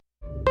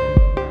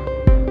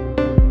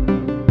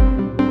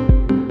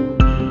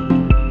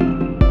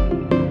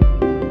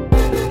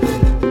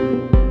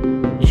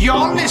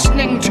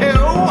listening to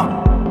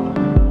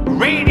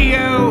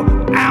Radio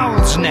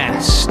Owl's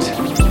Nest.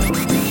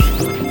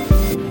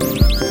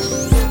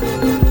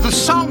 The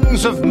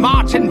songs of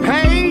Martin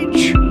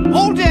Page,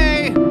 all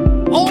day,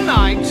 all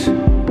night,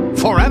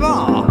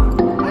 forever.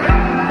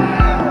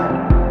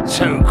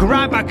 So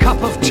grab a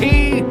cup of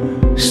tea,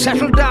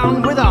 settle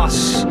down with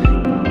us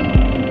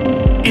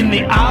in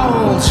the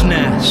Owl's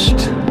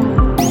Nest.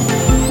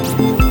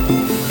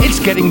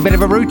 It's getting a bit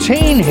of a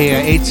routine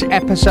here. It's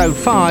episode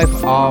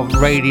 5 of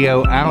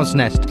Radio Owl's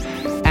Nest,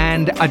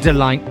 and a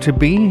delight to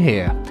be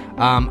here.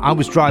 I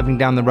was driving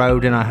down the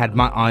road and I had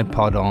my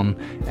iPod on,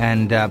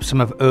 and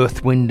some of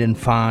Earth, Wind and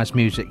Fire's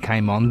music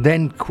came on.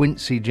 Then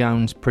Quincy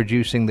Jones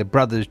producing the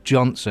Brothers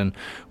Johnson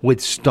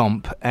with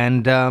Stomp,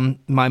 and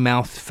my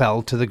mouth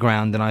fell to the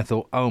ground and I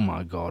thought, oh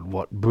my God,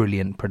 what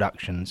brilliant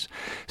productions.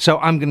 So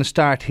I'm going to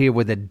start here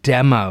with a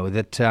demo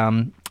that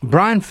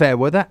Brian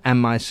Fairweather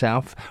and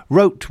myself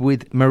wrote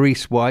with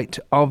Maurice White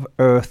of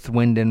Earth,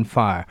 Wind and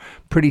Fire.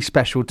 Pretty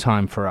special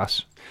time for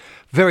us.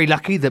 Very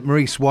lucky that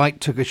Maurice White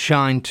took a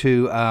shine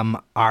to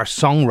our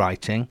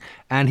songwriting,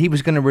 and he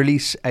was going to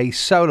release a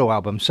solo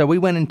album. So we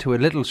went into a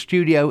little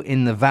studio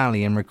in the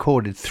valley and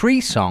recorded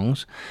 3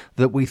 songs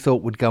that we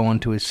thought would go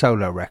onto his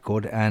solo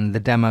record. And the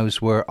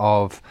demos were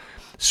of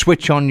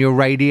Switch On Your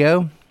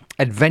Radio,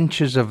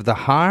 Adventures of the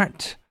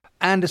Heart,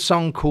 and a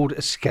song called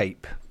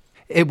Escape.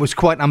 It was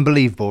quite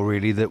unbelievable,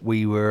 really, that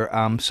we were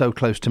so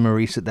close to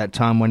Maurice at that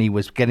time when he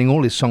was getting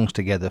all his songs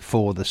together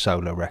for the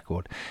solo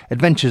record.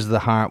 Adventures of the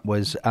Heart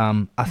was,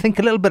 I think,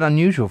 a little bit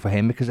unusual for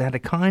him because it had a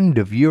kind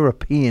of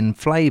European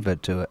flavour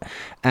to it,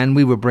 and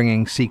we were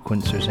bringing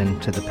sequencers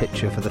into the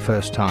picture for the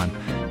first time.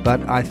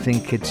 But I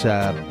think it's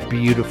a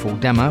beautiful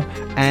demo,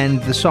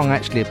 and the song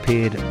actually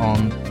appeared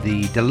on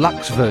the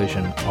deluxe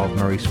version of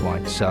Maurice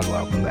White's solo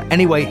album. But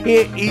anyway,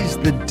 here is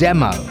the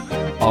demo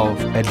of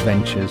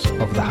Adventures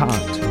of the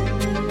Heart.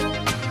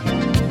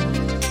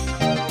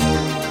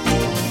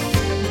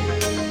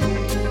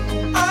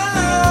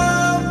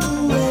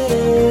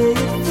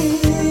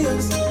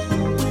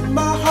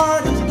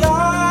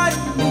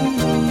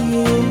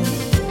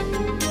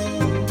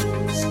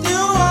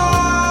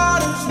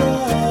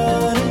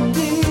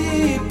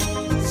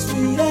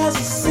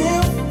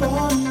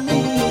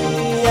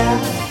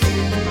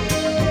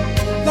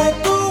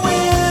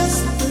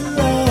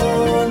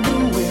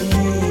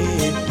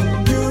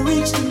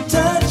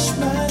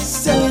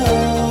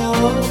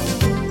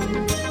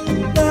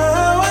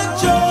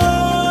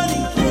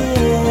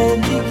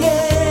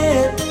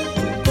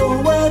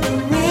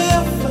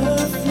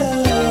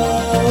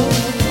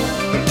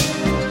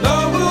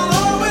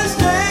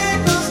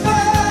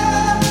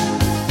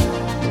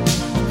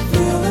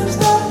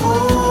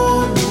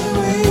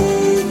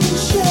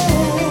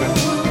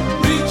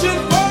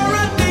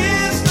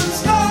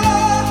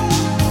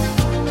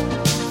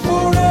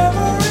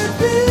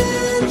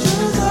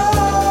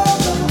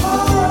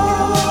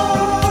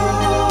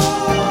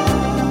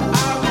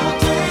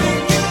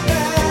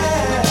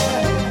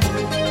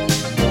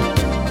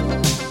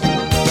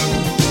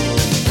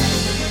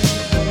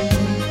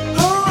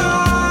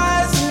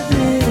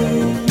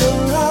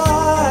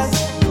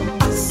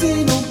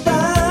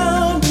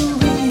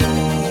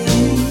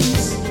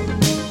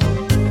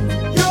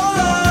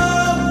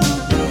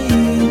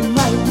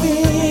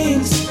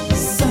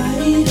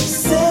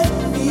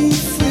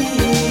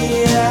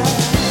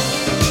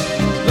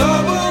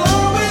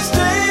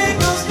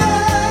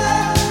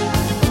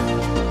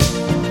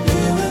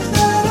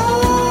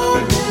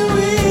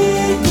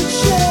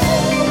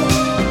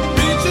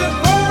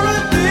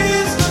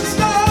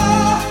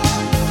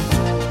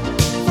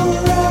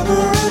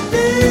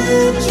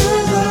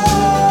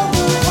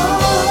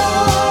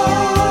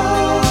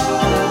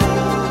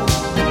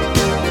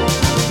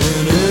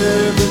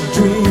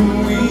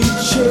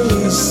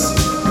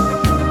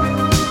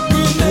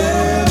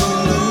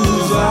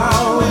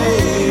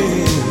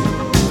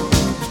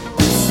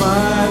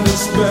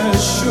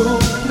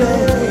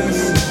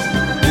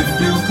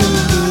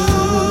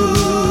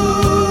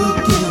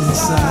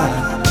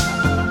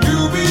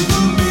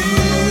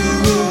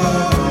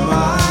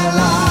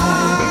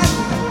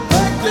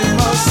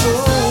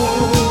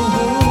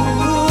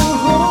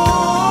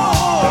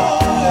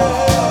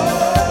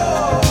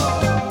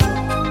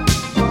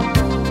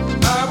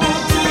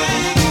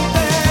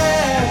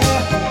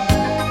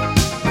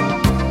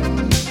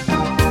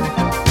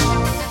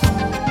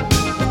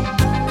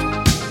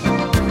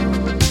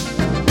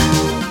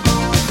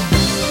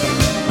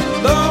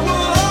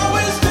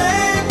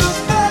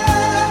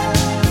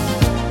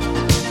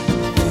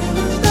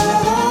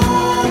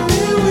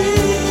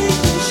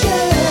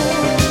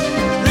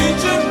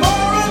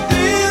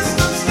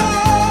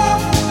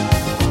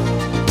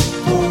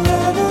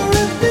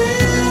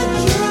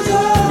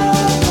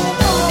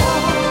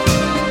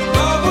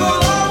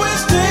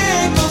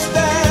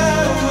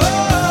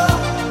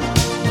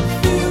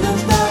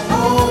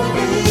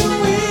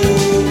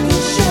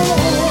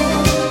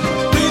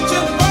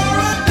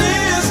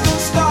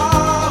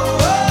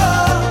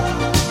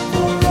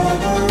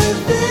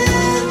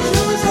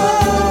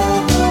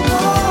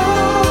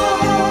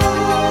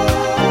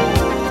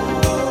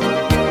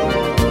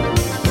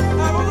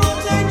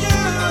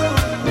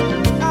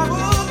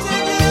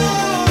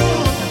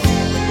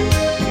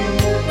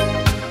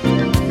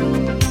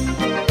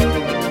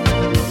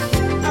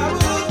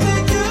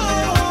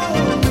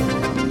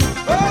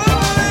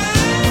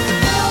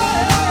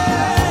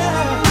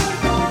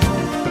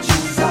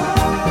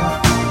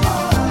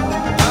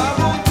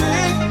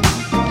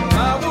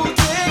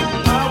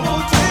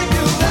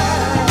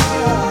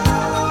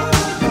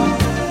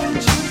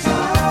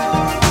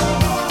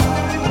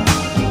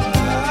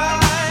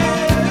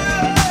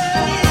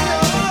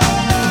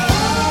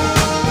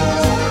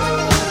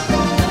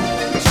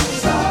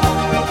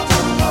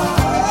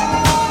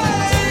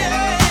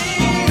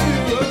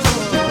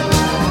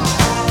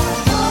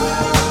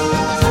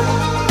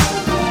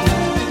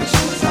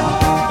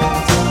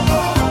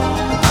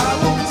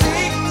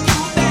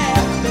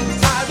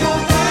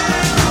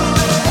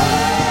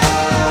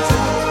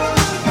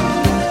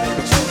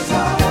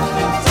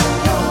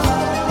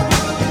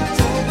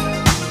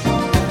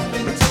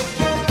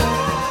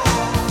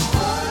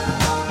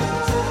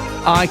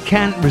 I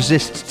can't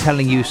resist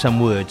telling you some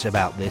words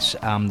about this,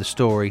 the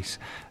stories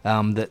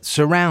that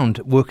surround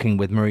working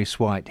with Maurice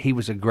White. He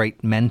was a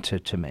great mentor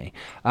to me.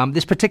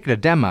 This particular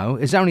demo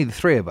is only the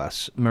three of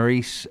us,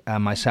 Maurice,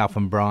 myself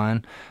and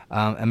Brian.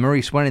 And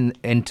Maurice went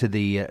into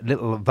the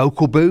little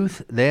vocal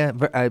booth there.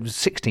 It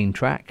was a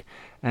 16-track.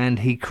 And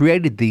he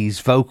created these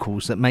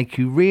vocals that make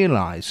you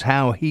realise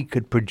how he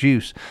could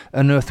produce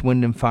an Earth,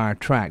 Wind and Fire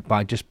track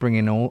by just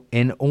bringing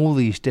all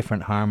these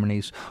different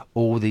harmonies,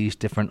 all these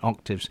different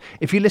octaves.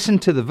 If you listen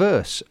to the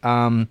verse,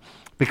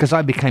 because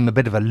I became a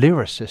bit of a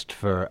lyricist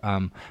for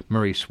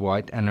Maurice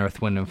White and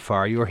Earth, Wind and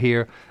Fire, you'll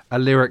hear a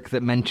lyric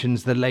that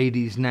mentions the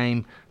lady's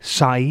name,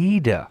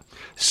 Saida.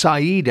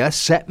 Saida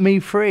set me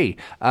free.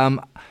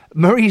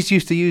 Maurice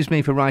used to use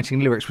me for writing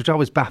lyrics, which I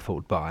was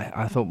baffled by.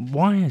 I thought,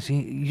 why is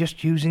he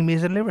just using me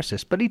as a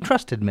lyricist? But he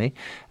trusted me,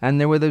 and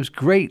there were those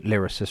great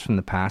lyricists from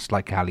the past,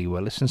 like Ali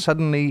Willis, and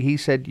suddenly he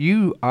said,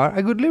 you are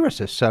a good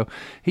lyricist. So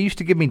he used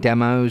to give me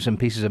demos and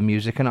pieces of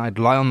music, and I'd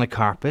lie on the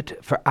carpet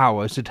for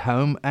hours at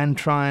home and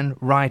try and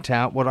write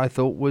out what I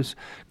thought was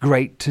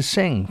great to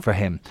sing for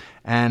him.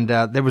 And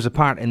there was a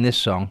part in this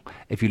song,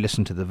 if you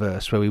listen to the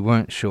verse, where we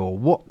weren't sure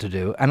what to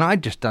do. And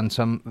I'd just done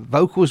some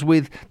vocals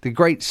with the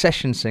great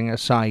session singer,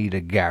 Saida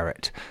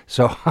Garrett.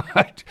 So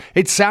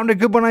it sounded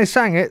good when I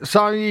sang it.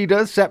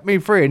 Saida set me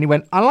free. And he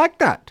went, I like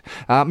that.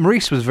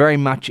 Maurice was very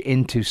much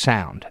into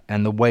sound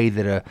and the way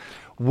that a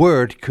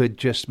word could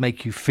just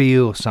make you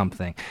feel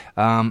something.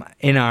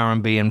 In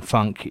R&B and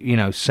funk,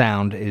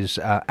 sound is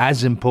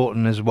as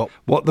important as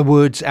what the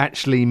words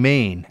actually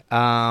mean.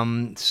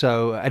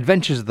 So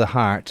Adventures of the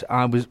Heart,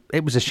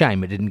 it was a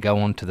shame it didn't go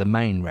on to the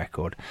main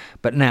record.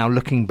 But now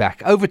looking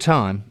back over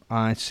time,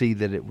 I see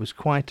that it was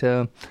quite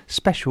a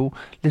special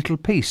little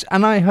piece.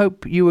 And I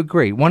hope you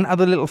agree. One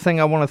other little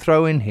thing I want to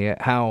throw in here,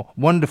 how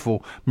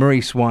wonderful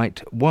Maurice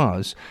White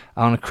was.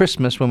 On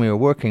Christmas when we were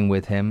working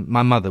with him,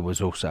 my mother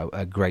was also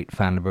a great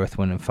fan of Earth,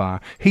 Wind and Fire.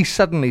 He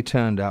suddenly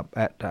turned up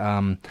at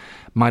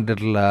my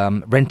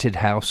little rented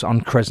house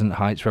on Crescent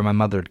Heights where my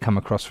mother had come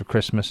across for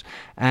Christmas,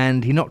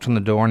 and he knocked on the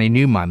door and he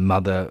knew my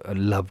mother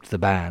loved the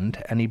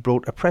band, and he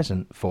brought a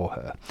present for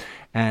her.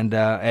 And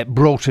it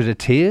brought her to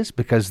tears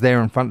because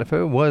there in front of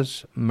her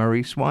was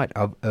Maurice White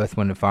of Earth,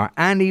 Wind and Fire.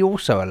 And he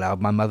also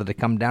allowed my mother to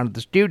come down to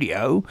the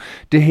studio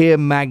to hear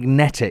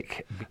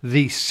Magnetic,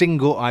 the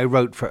single I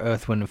wrote for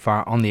Earth, Wind and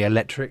Fire on the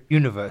Electric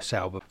Universe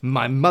album.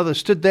 My mother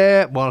stood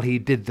there while he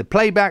did the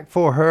playback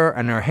for her,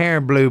 and her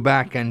hair blew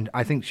back, and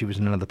I think she was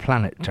in another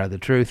planet, to tell the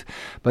truth.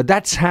 But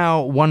that's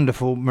how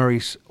wonderful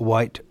Maurice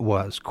White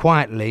was.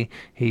 Quietly,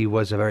 he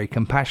was a very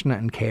compassionate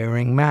and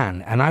caring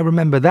man. And I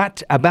remember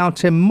that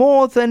about him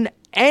more than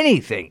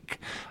anything.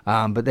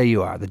 But there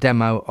you are, the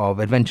demo of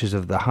Adventures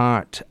of the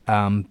Heart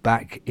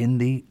back in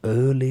the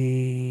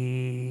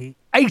early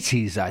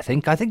 80s, I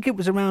think. I think it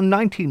was around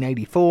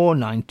 1984,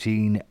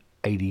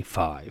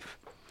 1985.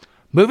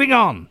 Moving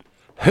on.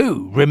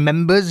 Who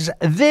remembers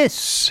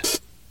this?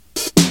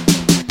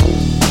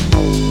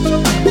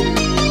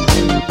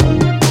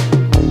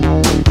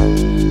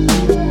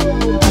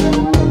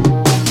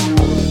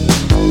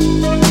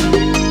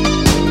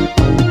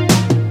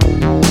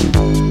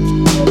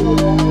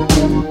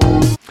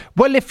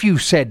 Well, if you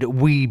said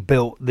we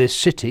built this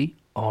city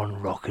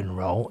on rock and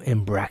roll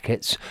in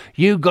brackets,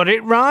 you got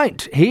it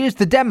right. Here's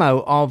the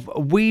demo of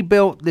We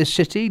Built This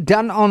City,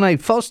 done on a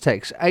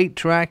Fostex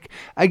 8-track,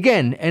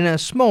 again in a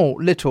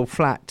small little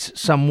flat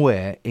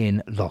somewhere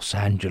in Los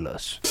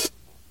Angeles.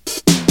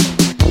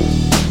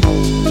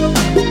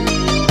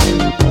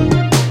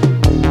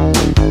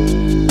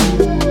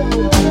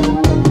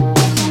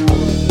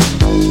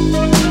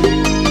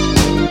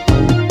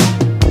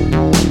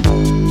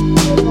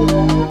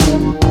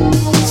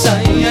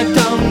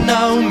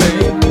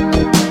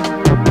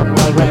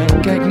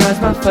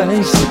 My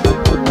face.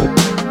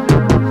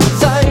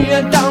 Say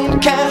you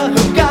don't care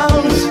who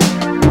goes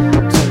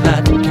to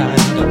that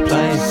kind of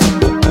place.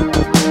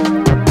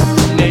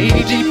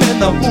 Knee deep in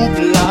the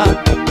hoopla,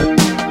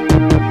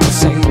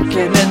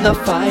 sinking in the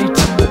fight.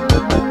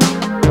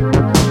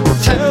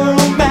 Too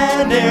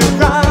many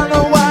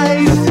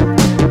runaways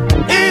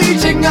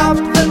eating up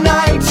the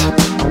night.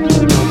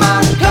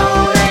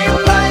 Marconi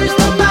plays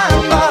the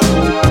mambo.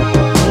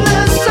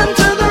 Listen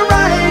to the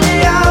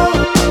radio.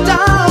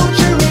 Don't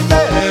you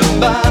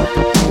remember?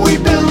 We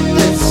built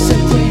this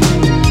city.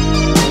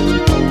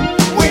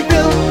 We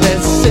built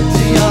this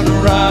city on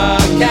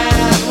rock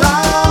and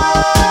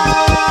roll.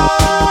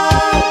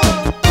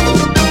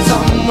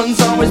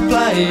 Someone's always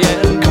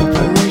playing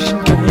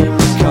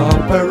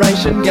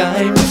corporation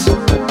games.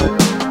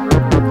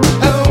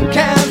 Who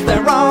cares?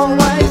 They're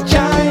always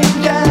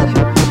changing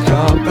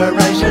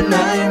corporation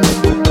names.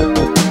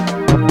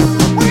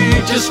 We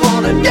just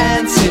wanna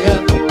dance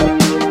here,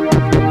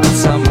 but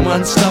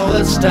someone stole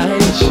the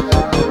stage.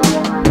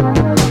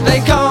 They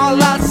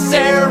call us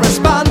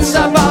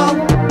irresponsible,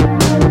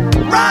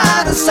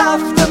 write us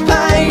off the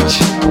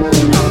page.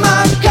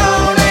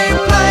 Marconi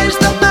plays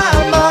the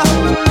mambo.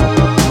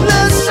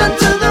 Listen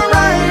to the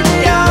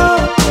radio.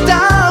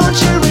 Don't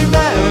you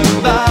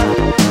remember?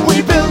 We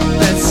built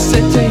this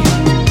city.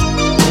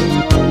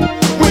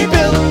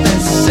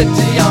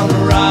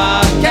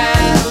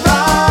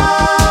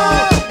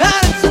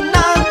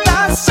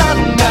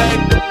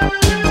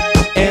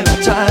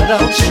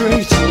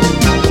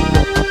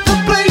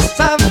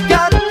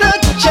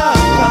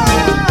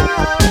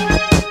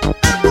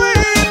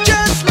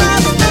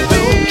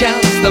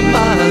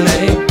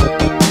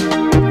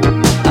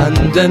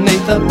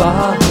 underneath the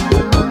bar.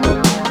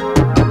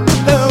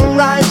 Who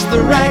rides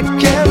the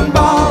wrecking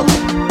ball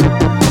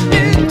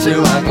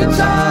into our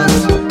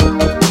guitars?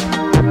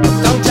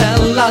 Don't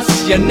tell us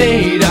you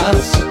need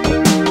us.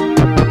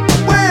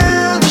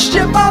 We're the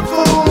ship of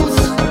fools,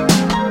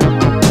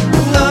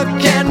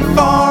 looking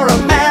for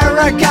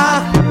America,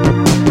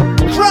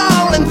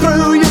 crawling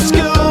through your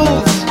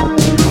schools.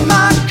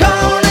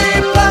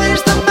 Marconi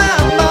plays the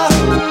mama.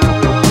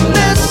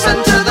 Listen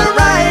to the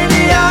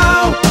radio.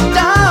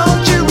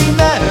 Don't you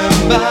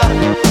remember?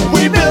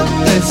 We built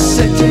this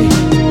city.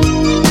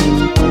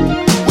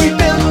 We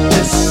built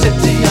this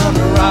city on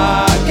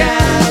rock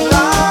and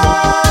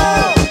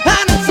roll.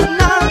 And it's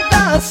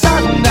another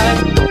Sunday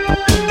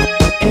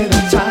in a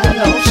tight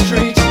old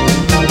street.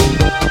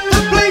 The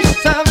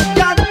police have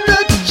got the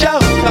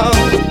joke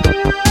on,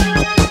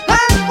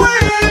 and we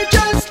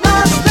just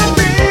lost the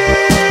beat.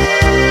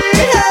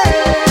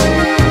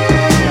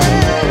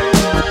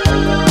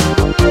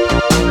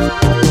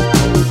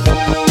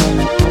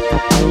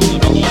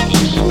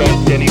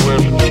 Expect anywhere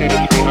from 200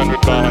 to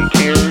 300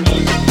 volunteers.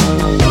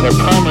 Their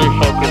primary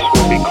focus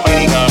will be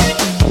cleaning up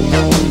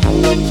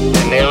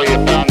an area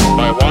bounded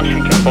by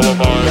Washington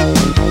Boulevard,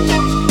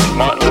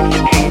 Martin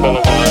Luther King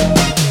Boulevard,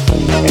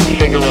 and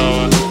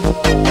Figueroa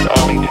and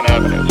Arlington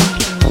Avenues.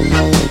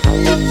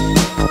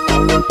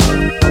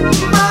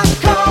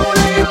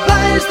 Marconi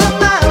plays the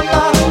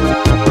mama.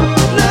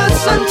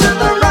 Listen to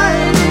the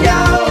radio.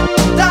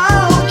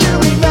 Don't you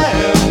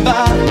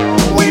remember?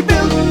 We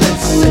built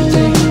this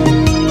city.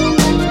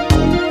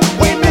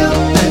 We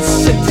built this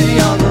city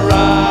on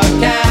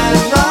rock and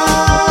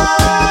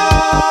roll.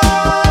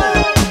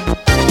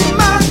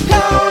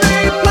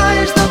 Marconi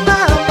plays the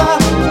mama.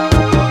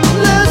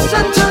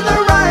 Listen to the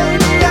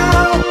radio.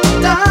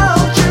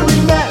 Don't you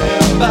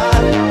remember?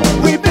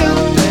 We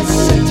built this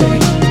city.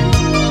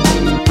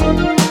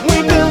 We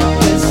built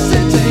this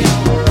city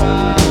on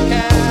rock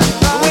and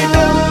roll. We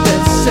built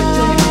this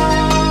city.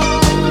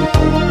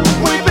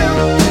 We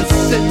built this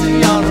city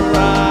on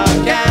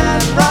rock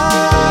and roll.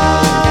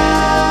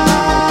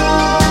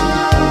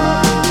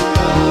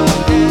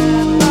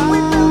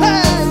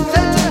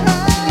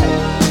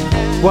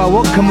 Well,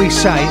 what can we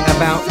say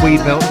about We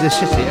Built the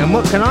City? And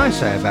what can I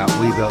say about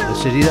We Built the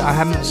City that I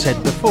haven't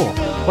said before?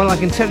 Well, I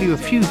can tell you a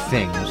few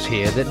things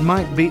here that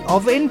might be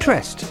of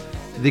interest.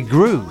 The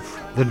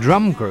groove, the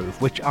drum groove,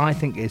 which I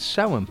think is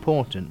so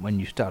important when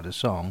you start a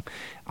song.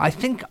 I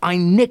think I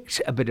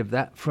nicked a bit of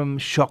that from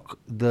Shock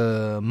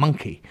the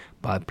Monkey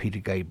by Peter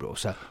Gabriel.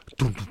 So,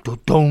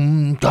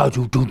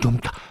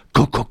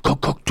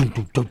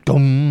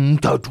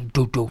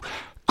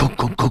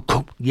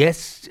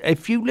 yes,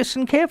 if you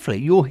listen carefully,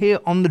 you'll hear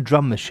on the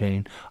drum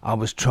machine I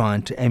was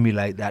trying to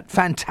emulate that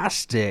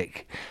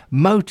fantastic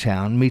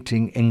Motown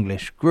meeting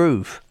English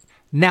groove.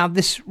 Now,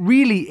 this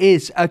really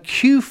is a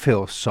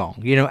Q-Phil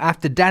song. You know,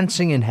 after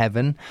Dancing in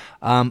Heaven,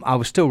 I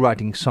was still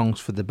writing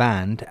songs for the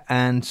band.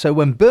 And so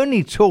when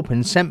Bernie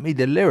Taupin sent me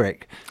the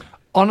lyric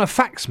on a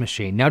fax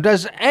machine. Now,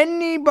 does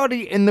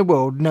anybody in the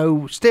world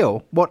know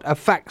still what a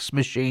fax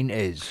machine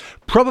is?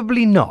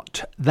 Probably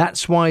not.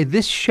 That's why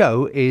this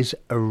show is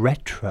a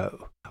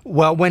retro.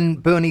 Well, when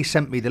Bernie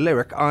sent me the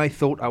lyric, I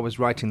thought I was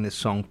writing this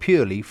song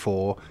purely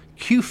for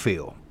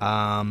Q-Phil.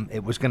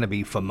 It was going to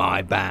be for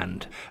my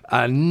band.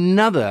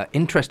 Another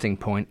interesting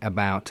point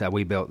about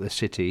We Built the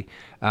City,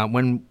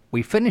 when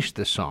we finished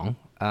the song,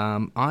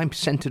 I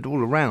sent it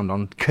all around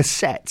on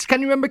cassettes. Can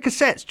you remember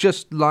cassettes?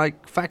 Just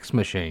like fax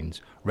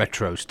machines.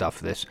 Retro stuff,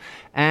 this.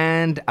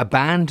 And a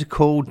band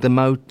called The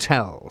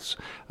Motels.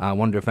 I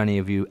wonder if any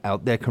of you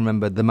out there can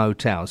remember The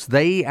Motels.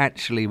 They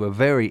actually were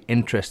very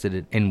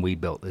interested in We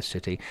Built This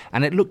City,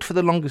 and it looked for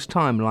the longest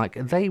time like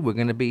they were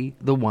going to be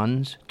the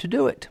ones to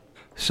do it.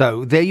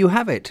 So there you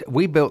have it.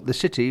 We Built the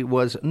City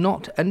was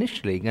not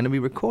initially going to be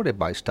recorded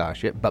by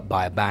Starship, but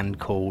by a band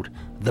called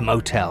The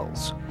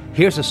Motels.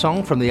 Here's a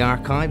song from the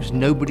archives.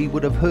 Nobody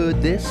would have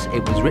heard this.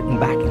 It was written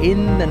back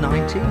in the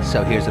 90s.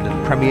 So here's a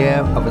little premiere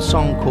of a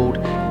song called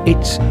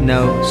It's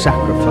No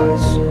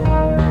Sacrifice.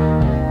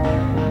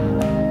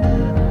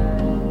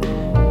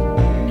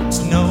 It's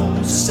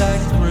no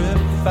sacrifice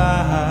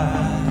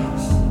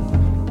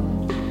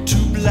to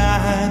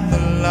blind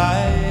the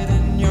light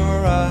in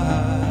your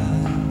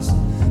eyes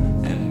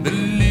and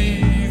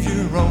believe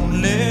your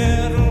own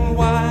little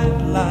white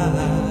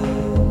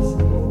lies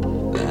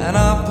that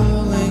are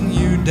pulling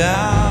you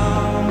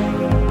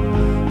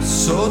down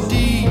so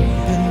deep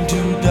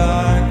into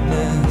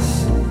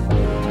darkness.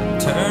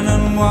 Turn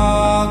and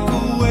walk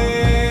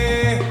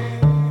away.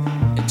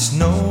 It's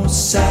no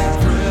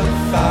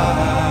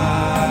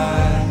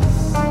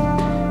sacrifice,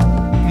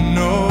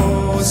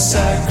 no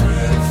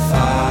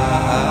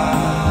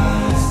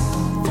sacrifice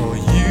for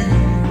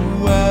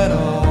you at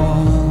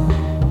all.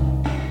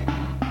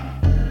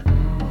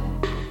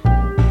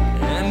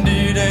 And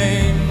it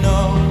ain't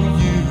no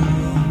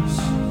use.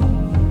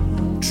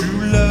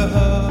 True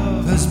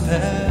love has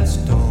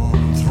passed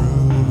on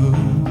through,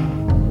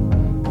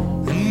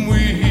 and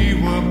we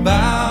were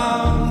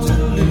bound to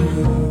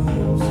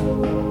lose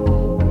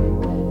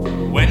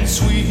when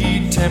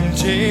sweet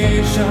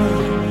temptation,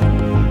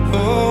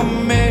 oh,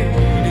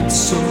 made it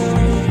so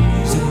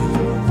easy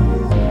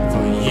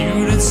for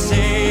you to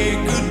say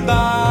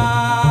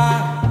goodbye.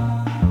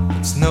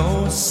 It's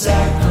no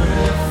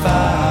sacrifice,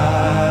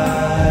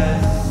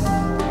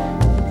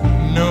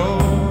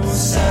 no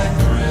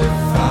sacrifice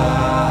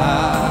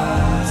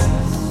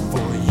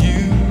for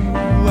you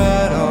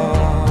at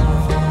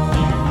all,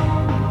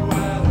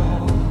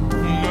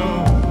 no.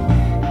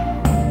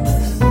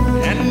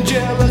 And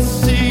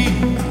jealousy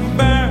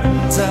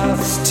burns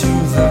us to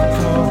the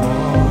core.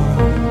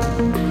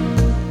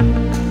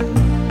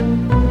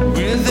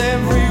 With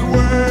every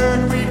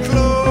word we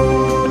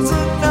close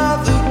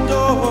another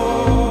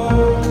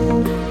door.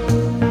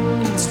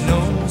 It's no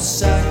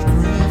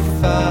sacrifice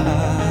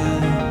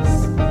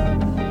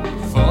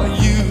for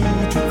you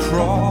to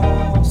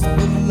cross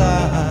the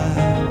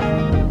line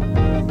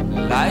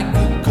like a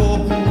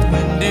cold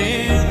wind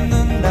in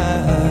the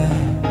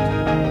night,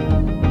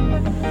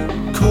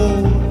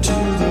 cold to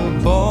the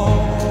bone.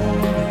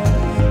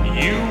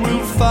 You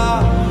will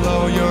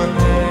follow your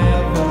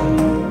heaven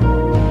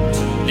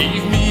to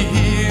leave me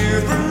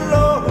here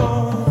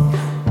alone.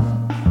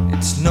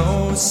 It's no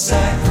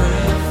sacrifice,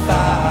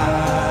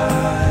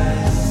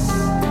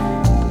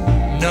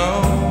 no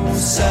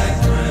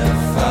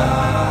sacrifice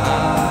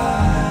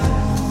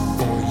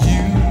for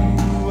you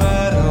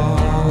at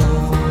all,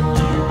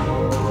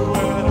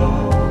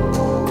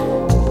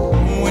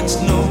 It's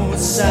no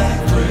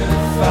sacrifice,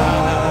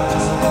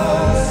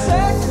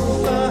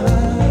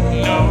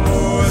 no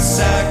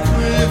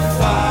sacrifice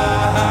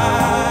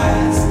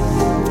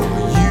for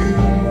you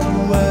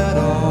at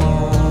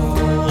all,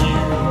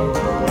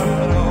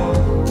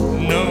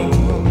 no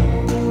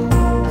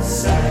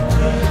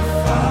sacrifice,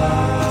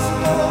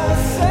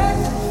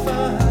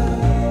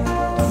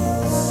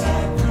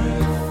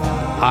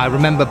 I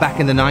remember back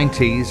in the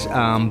 90s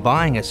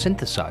buying a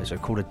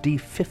synthesizer called a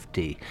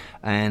D50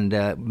 and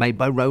made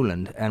by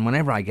Roland, and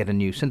whenever I get a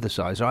new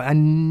synthesizer I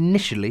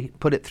initially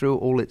put it through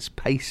all its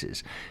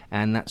paces,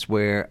 and that's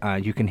where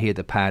you can hear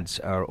the pads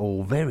are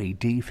all very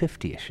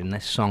D50ish, and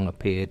this song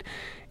appeared.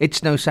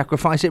 It's no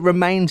sacrifice. It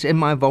remains in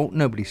my vault.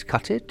 Nobody's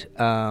cut it.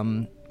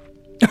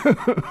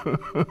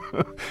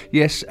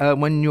 Yes,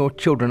 when your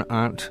children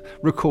aren't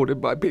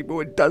recorded by people,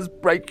 it does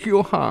break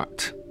your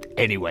heart.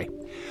 Anyway,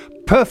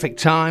 perfect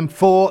time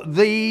for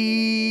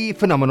the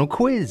phenomenal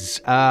quiz.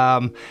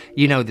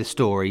 You know the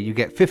story. You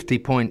get 50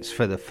 points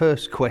for the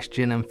first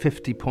question and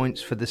 50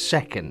 points for the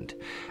second.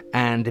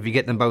 And if you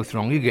get them both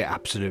wrong, you get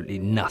absolutely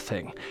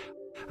nothing.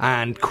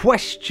 And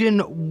question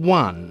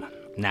 1.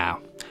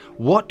 Now,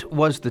 what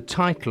was the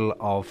title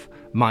of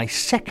my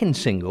second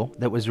single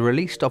that was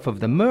released off of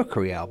the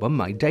Mercury album,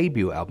 my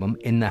debut album,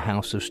 In the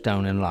House of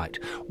Stone and Light?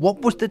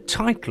 What was the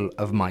title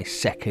of my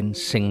second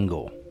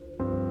single?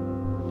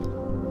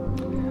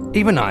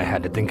 Even I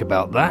had to think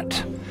about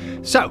that.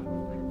 So,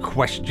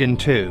 question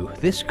 2.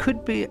 This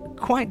could be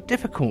quite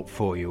difficult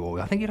for you all.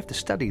 I think you'd have to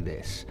study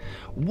this.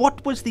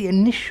 What was the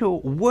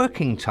initial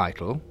working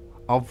title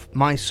of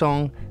my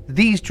song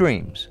These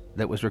Dreams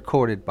that was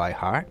recorded by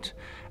Heart?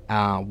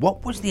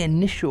 What was the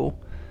initial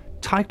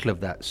title of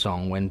that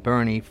song when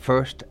Bernie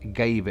first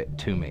gave it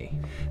to me?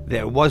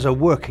 There was a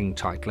working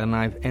title,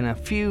 and in a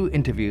few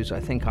interviews I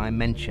think I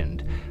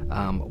mentioned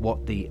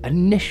what the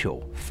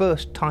initial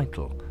first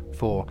title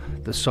for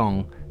the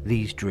song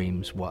These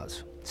Dreams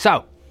was.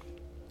 So,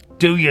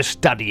 do your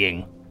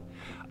studying.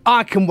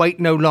 I can wait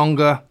no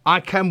longer.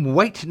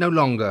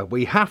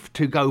 We have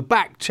to go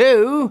back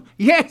to,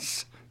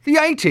 yes, the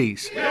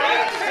 80s.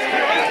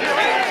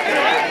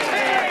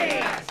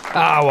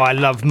 Oh, I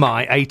love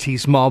my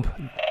 80s mob.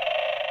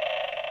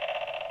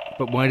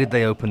 But why did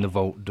they open the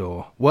vault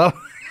door? Well,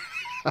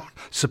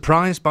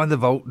 surprised by the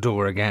vault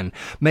door again.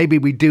 Maybe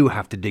we do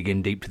have to dig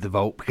in deep to the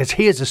vault, because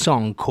here's a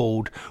song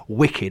called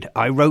Wicked.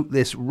 I wrote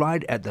this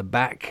right at the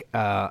back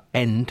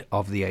end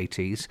of the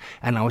 80s,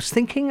 and I was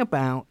thinking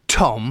about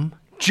Tom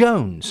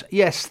Jones.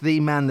 Yes,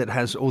 the man that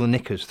has all the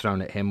knickers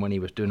thrown at him when he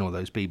was doing all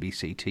those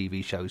BBC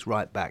TV shows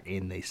right back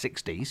in the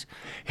 60s.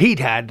 He'd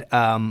had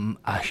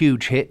a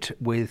huge hit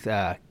with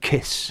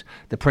Kiss,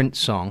 the Prince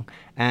song,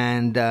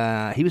 and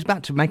he was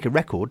about to make a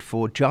record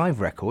for Jive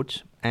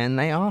Records, and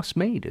they asked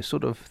me to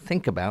sort of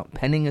think about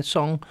penning a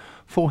song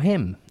for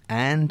him.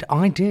 And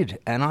I did,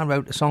 and I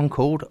wrote a song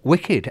called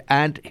Wicked,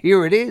 and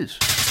here it is.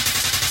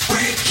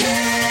 Wicked.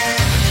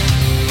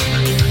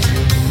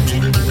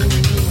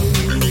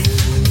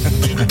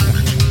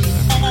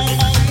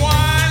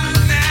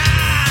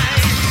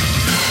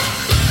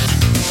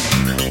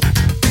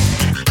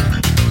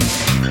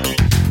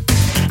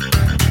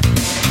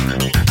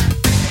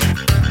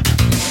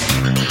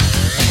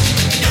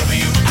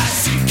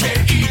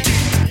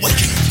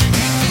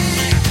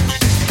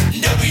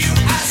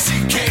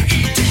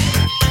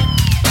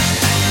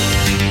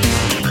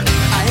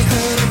 I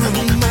heard a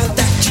rumor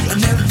that you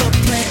never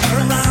play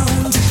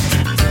around.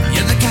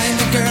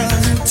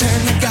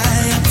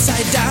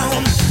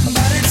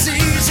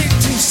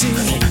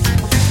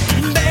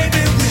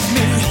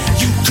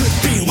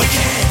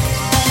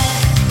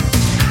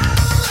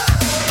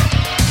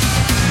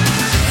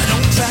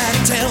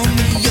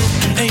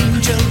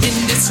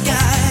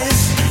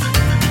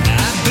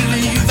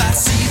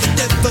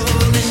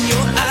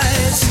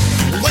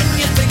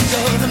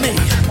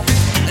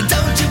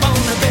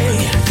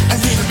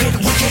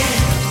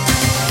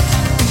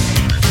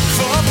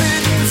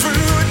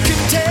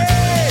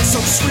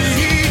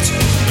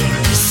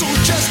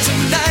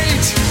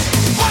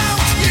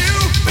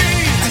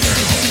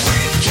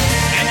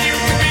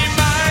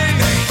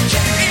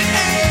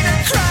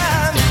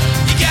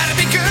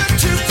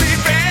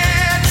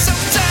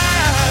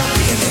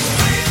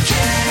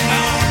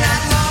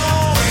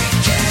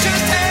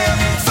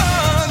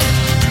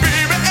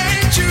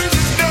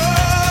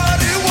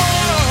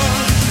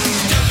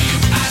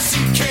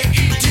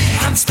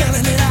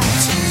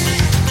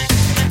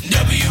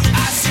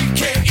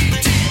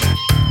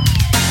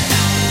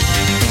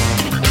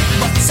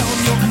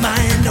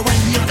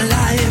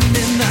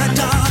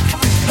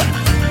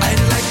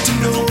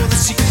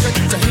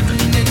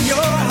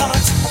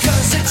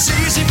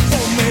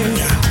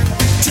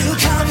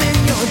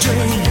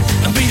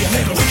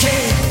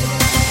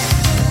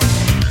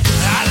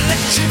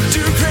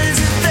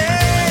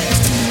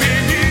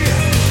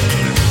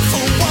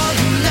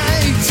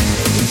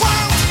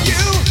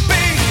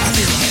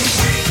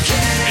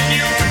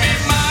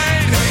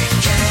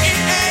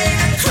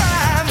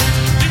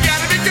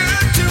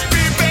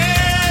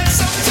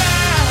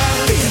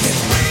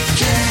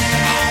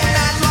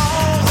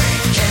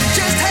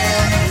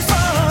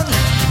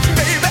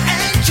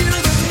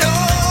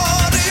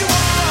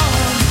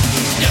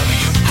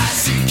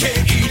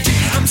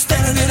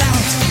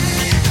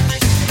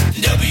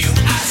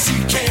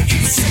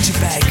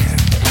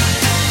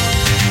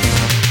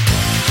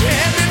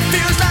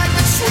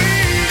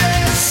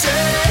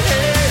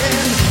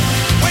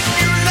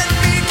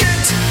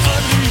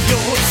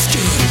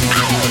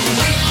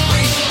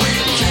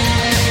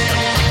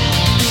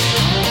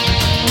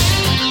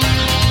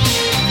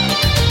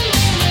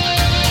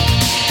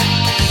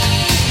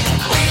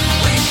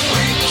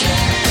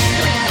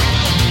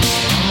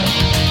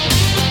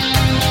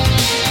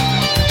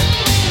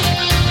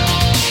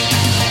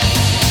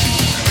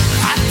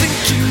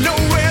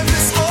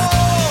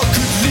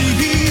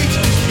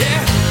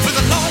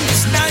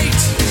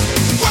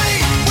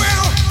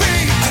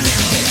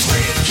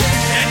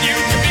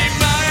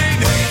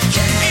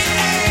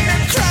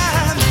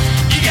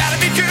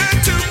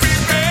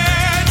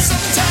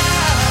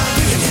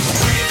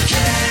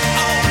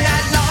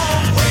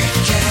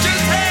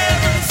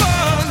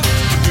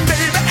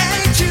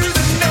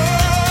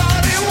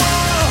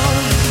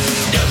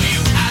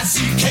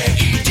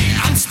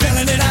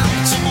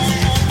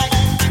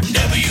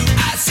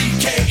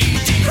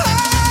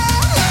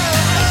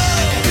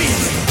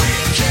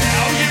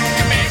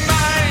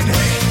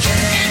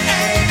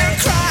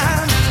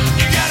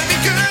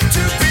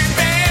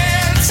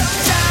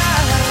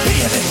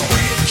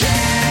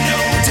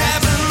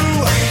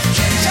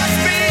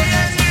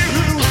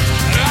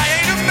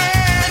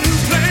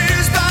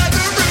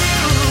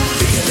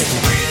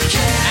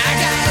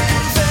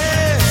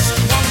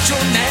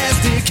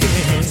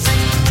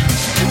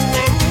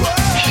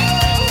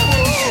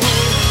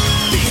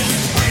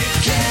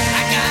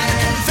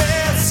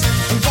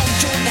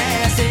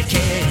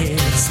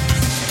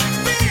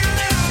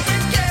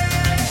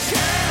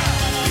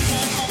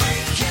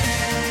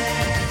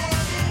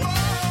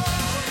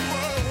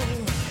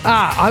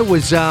 I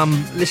was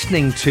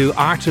listening to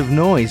Art of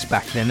Noise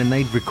back then, and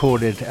they'd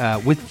recorded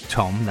with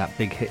Tom that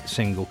big hit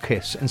single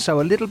Kiss, and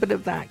so a little bit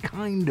of that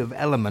kind of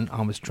element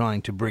I was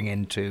trying to bring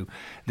into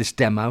this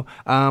demo.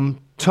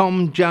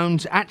 Tom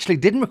Jones actually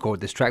didn't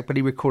record this track, but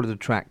he recorded the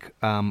track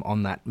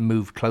on that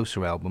Move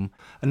Closer album.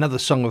 Another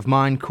song of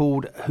mine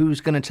called Who's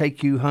Gonna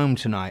Take You Home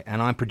Tonight,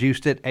 and I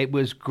produced it. It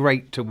was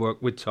great to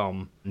work with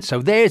Tom. And so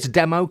there's a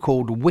demo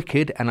called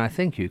Wicked, and I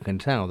think you can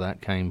tell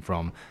that came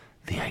from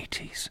the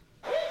 80s.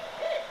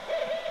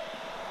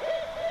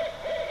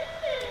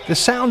 The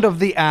sound of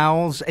the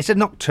owls, it's a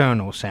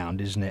nocturnal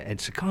sound, isn't it?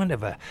 It's a kind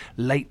of a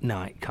late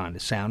night kind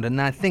of sound.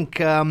 And I think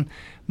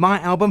my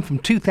album from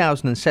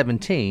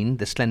 2017,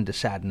 The Slender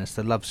Sadness,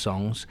 the love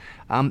songs,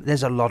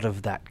 there's a lot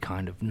of that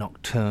kind of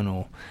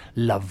nocturnal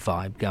love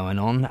vibe going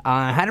on.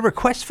 I had a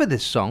request for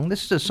this song.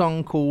 This is a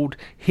song called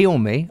Heal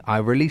Me. I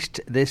released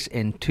this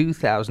in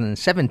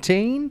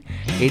 2017.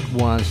 It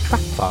was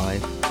track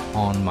 5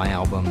 on my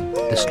album,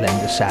 The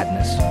Slender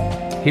Sadness.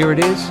 Here it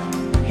is,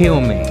 Heal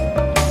Me.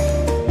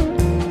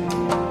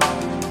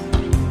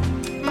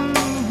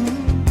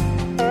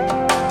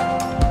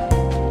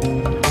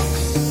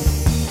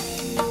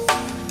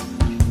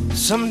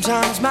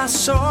 Sometimes my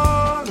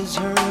soul is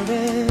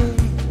hurting.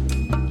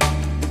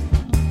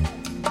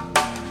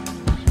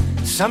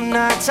 Some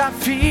nights I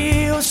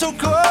feel so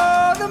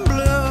cold and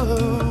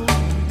blue.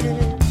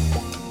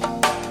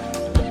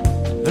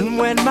 And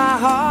when my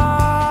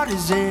heart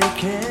is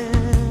aching,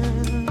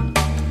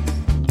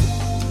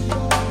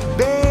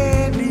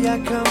 baby, I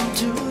come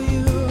to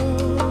you.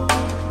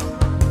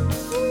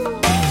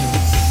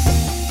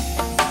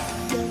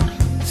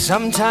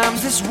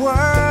 Sometimes this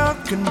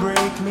world can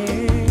break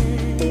me,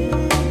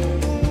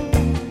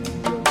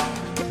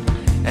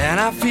 and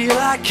I feel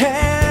I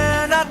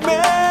cannot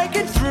make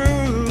it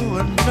through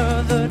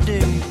another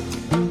day,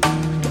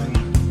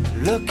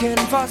 looking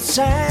for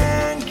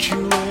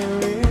sanctuary.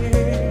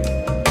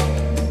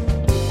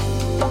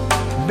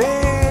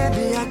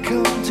 Baby, I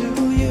come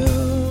to you,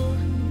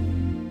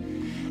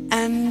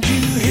 and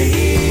you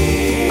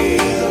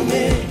heal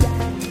me,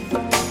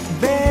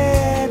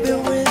 baby,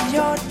 with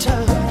your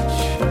touch.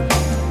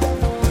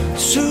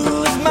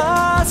 Soothe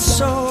my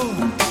soul,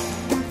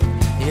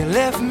 you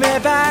lift me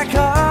back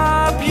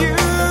up, you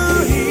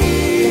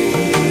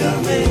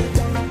heal me,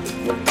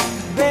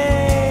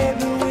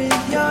 baby,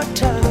 with your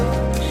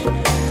touch.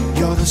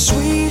 You're the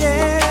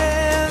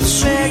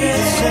sweetest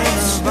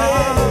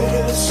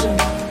medicine.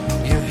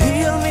 You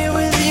heal me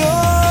with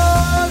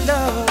your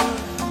love.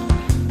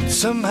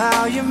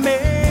 Somehow you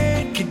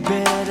make it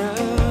better.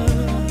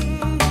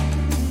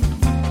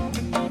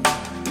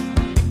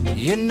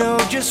 You know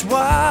just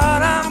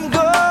what I'm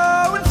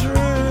going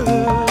through,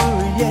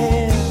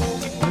 yeah.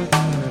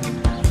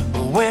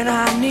 When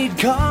I need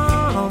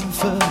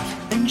comfort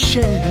and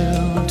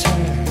shelter,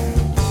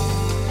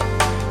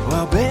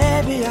 well,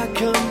 baby, I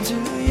come to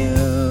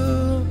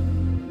you,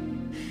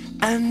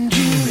 and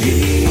you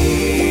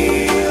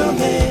heal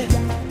me,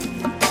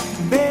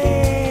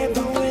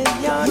 baby, with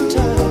your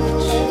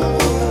touch.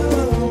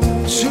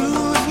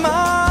 Soothe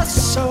my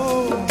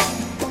soul,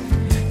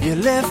 you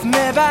lift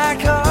me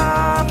back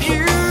up,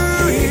 you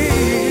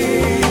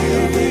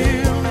heal me,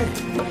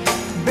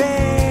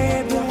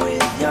 baby,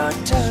 with your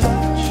touch.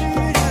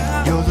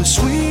 The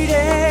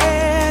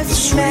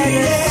sweetest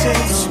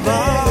medicine of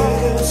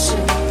all.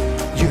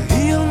 You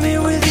heal me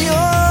with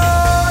your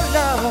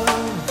love.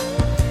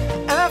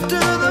 After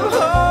the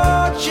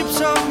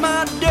hardships of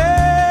my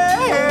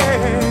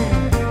day,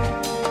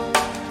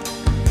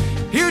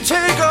 you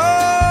take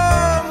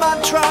all my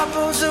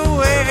troubles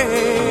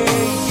away.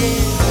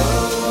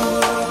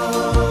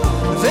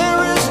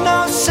 There is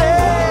no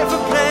safer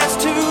place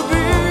to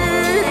be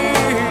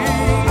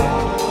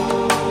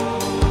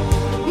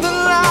than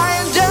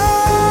lying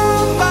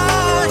down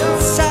by your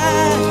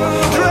side,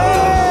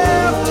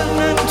 drifting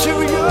into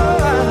your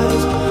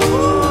eyes.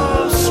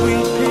 Oh,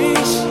 sweet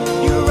peace,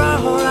 you're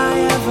all I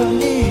ever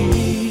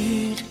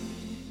need.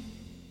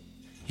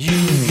 You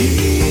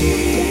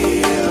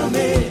heal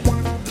me,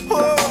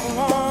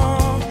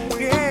 oh,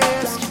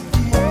 yes you do.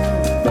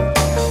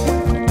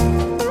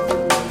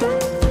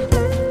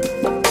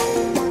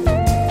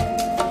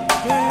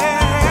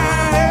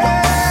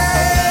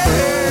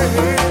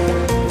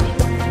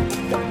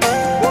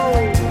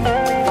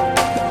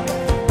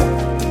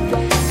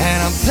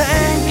 And I'm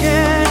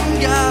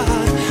thanking God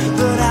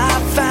that I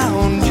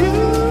found you,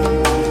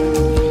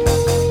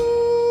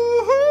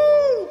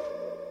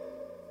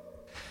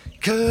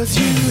 'cause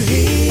you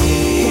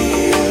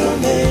heal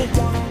me,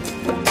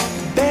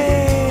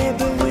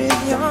 baby, with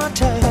your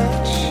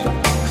touch.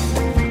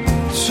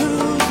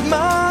 Soothe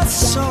my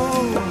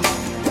soul,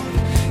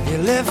 you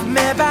lift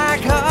me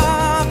back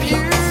up,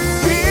 you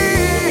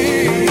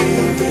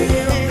heal me,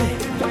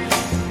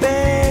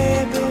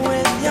 baby,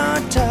 with your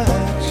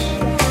touch.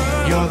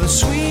 You're the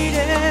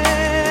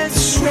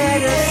sweetest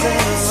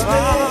medicine of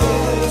all.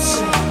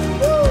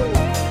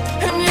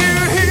 And you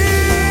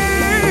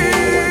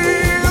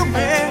heal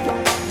me,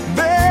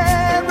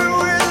 baby,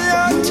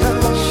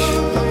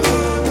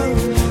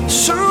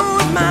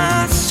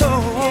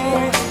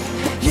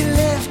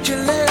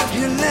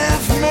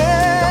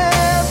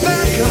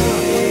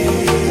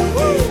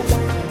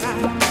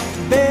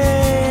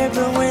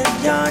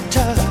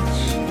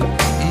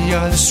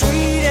 You're the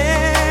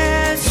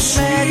sweetest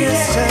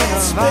medicine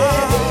of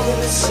all.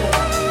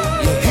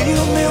 You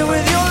heal me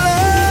with your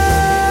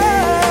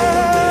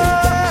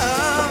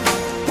love.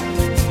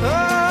 Oh,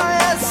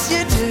 yes,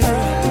 you do.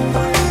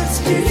 Yes,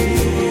 you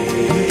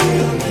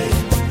heal me.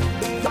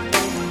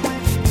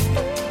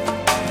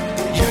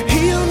 You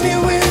heal me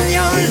with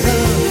your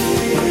love.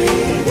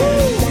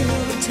 You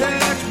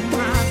touch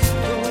my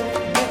soul.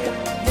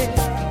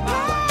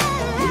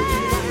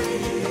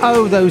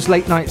 Oh, those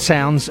late night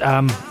sounds.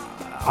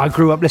 I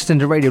grew up listening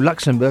to Radio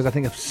Luxembourg. I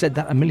think I've said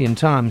that a million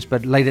times,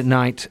 but late at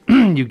night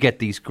you get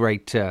these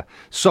great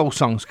soul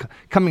songs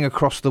coming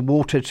across the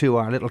water to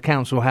our little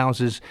council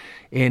houses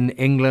in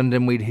England,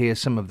 and we'd hear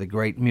some of the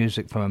great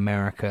music from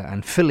America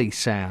and Philly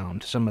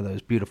sound, some of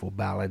those beautiful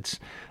ballads.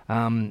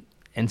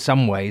 In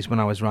some ways, when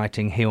I was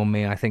writing Heal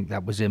Me, I think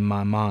that was in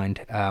my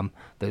mind,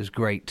 those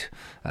great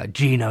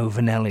Gino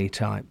Vanelli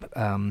type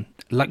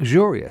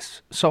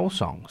luxurious soul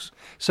songs.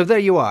 So there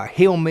you are,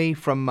 Heal Me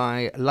from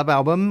my love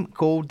album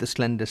called The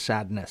Slender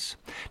Sadness.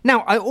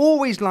 Now, I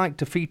always like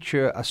to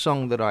feature a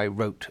song that I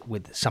wrote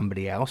with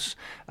somebody else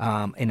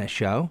in a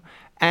show.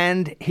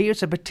 And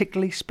here's a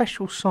particularly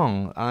special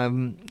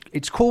song.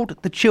 It's called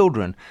The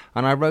Children,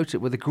 and I wrote it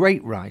with a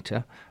great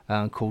writer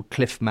called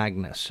Cliff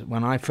Magnus.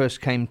 When I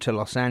first came to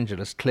Los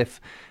Angeles, Cliff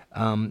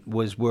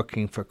was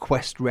working for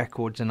Quest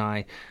Records, and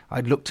I'd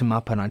looked him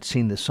up and I'd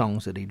seen the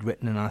songs that he'd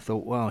written, and I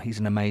thought, well, he's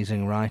an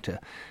amazing writer.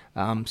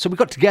 So we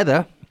got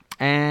together,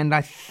 and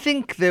I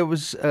think there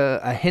was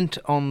a hint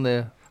on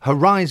the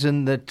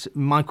horizon that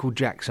Michael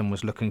Jackson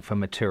was looking for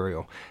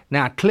material.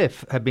 Now,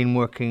 Cliff had been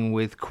working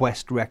with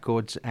Quest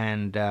Records,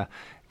 and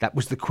that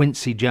was the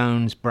Quincy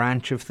Jones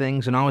branch of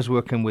things, and I was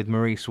working with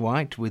Maurice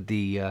White with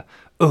the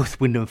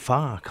Earth, Wind and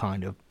Fire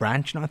kind of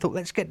branch, and I thought,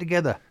 let's get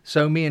together.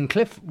 So me and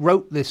Cliff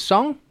wrote this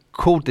song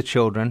called The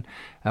Children.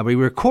 We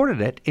recorded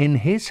it in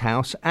his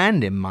house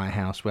and in my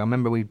house. Well, I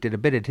remember we did a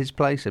bit at his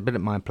place, a bit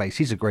at my place.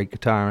 He's a great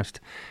guitarist,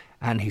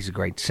 and he's a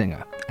great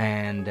singer.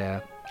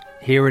 And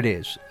here it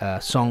is,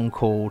 a song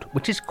called,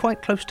 which is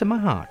quite close to my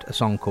heart, a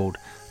song called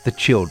The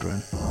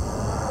Children.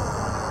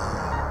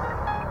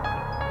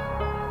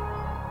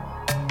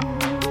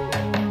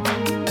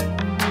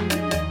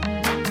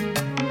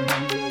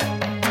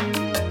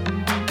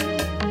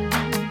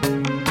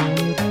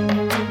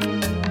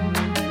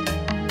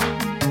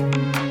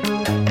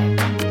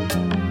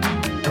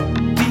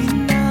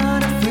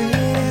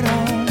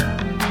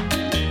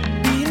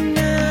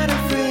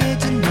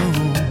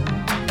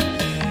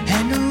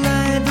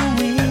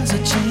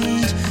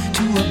 Change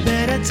to a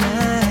better time.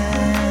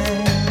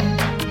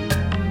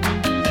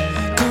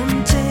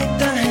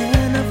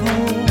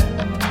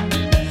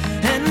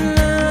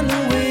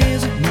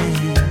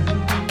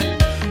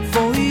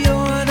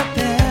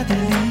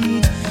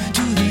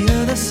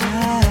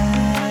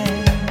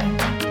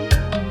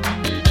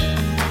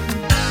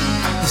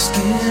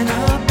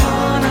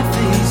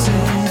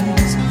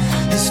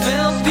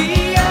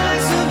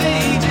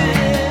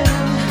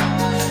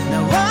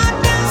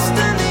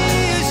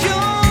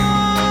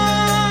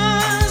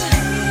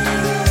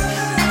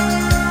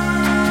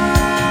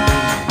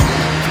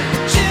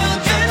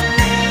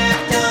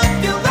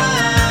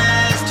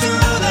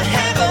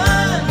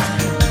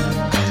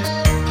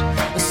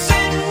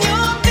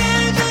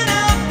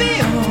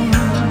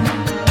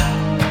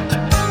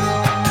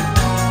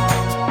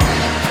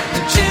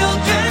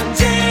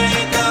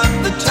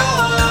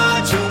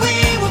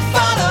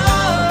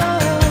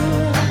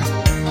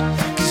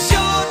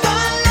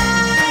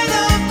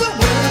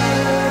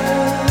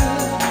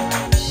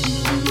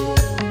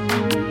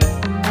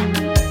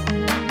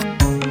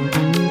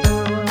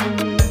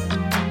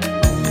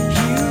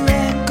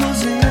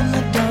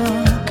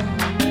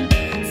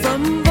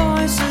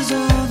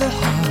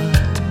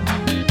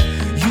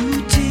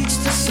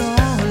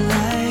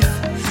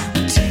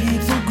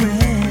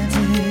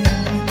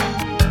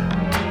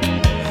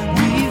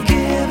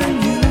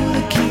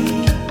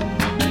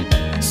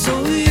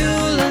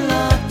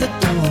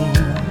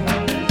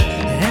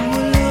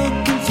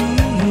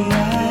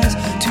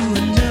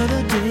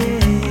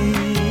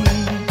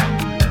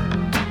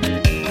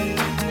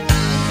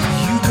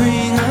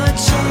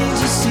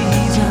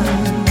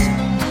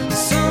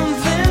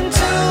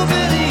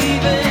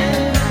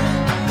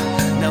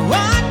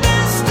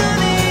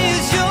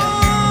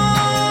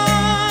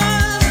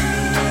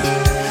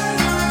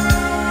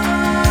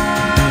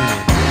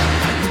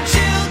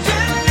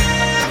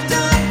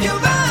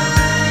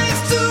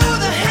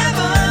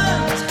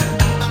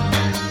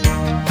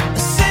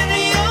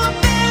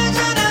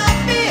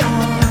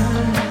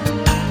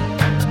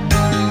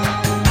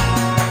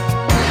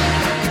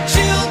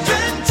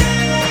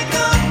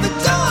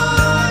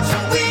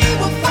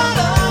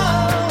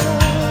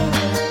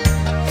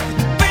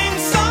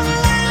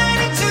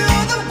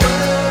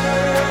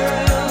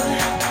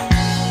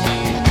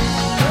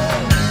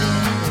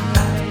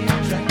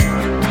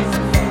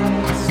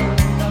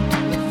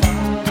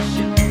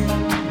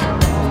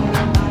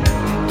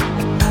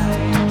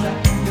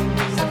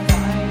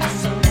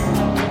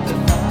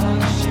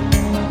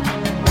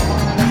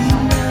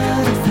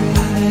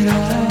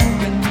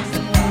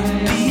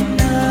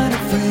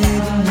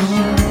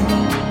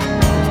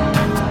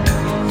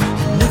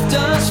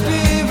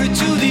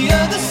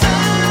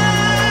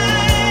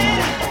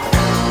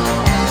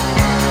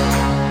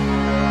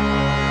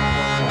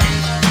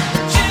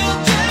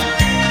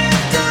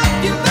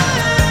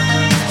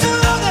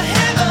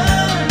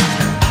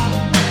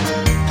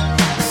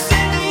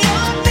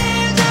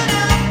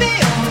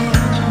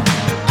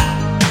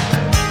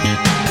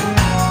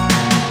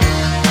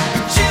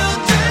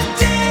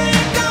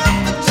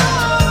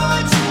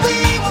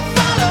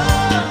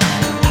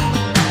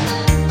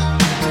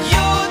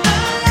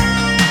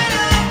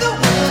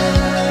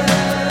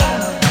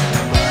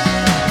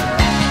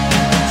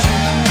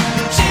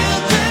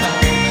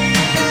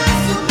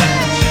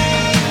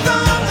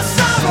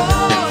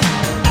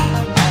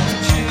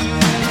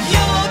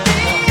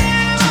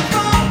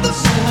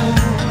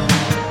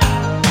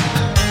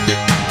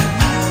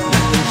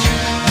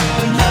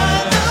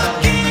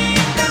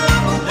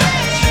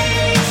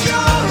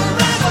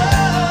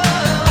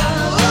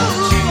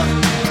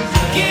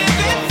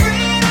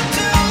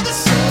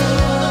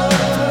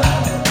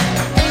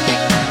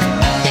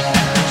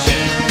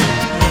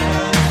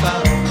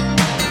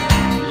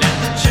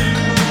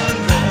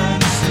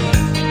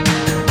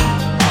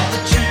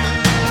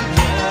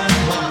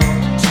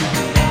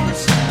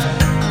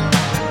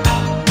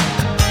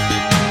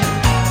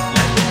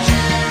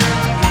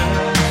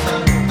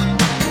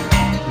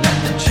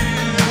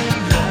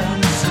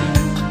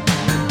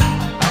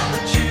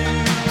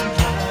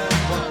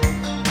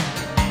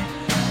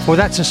 Well,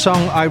 that's a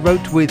song I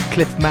wrote with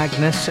Cliff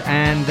Magnus,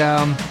 and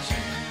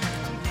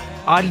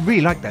I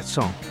really like that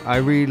song. I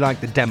really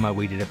like the demo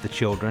we did of The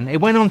Children. It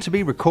went on to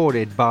be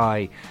recorded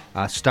by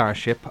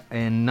Starship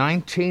in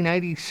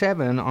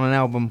 1987 on an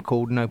album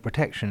called No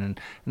Protection,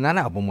 and that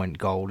album went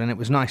gold, and it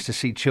was nice to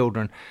see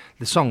the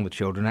song The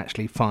Children,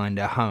 actually find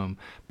a home.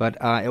 But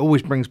it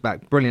always brings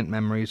back brilliant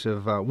memories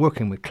of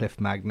working with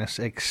Cliff Magnus,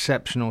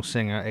 exceptional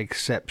singer,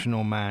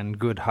 exceptional man,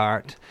 good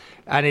heart,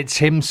 and it's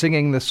him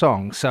singing the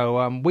song.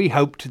 So we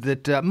hoped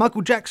that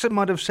Michael Jackson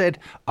might have said,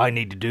 I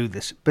need to do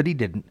this, but he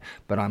didn't.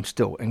 But I'm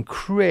still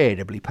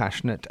incredibly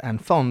passionate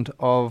and fond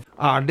of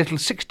our little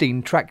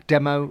 16-track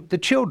demo, The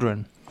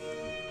Children.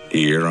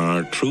 Here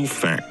are true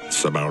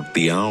facts about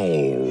the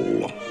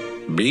owl.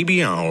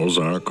 Baby owls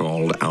are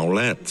called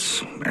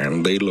owlets,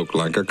 and they look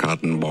like a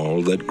cotton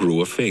ball that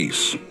grew a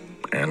face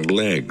and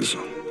legs.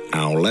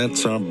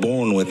 Owlets are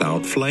born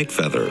without flight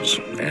feathers,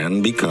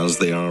 and because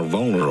they are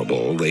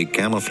vulnerable, they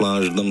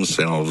camouflage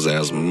themselves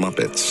as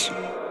Muppets.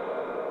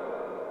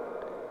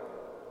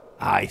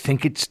 I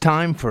think it's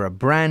time for a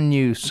brand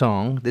new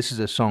song. This is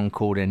a song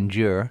called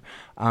Endure.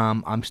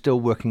 I'm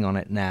still working on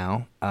it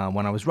now.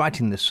 When I was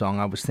writing this song,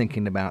 I was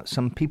thinking about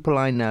some people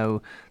I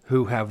know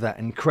who have that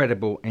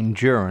incredible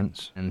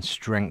endurance and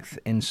strength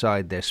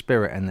inside their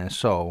spirit and their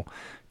soul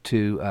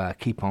to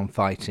keep on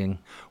fighting,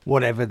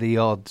 whatever the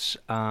odds.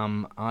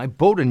 I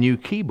bought a new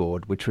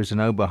keyboard, which was an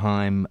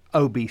Oberheim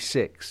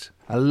OB6.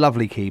 A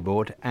lovely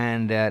keyboard,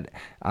 and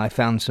I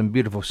found some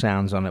beautiful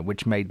sounds on it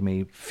which made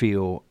me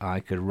feel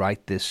I could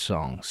write this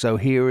song. So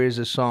here is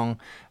a song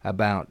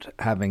about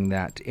having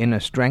that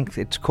inner strength.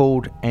 It's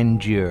called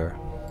Endure.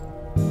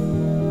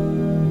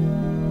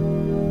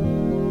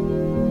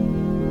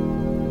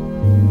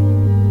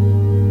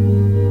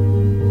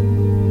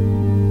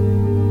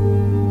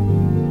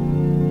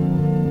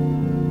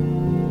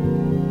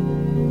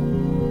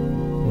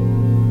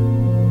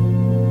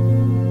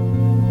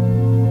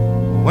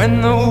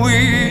 When the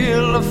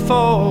wheel of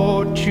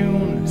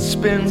fortune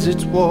spins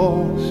its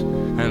wars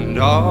and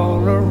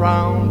all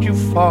around you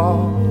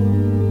fall,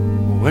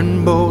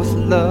 when both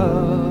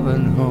love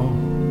and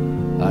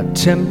hope are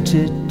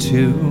tempted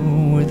to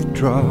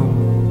withdraw,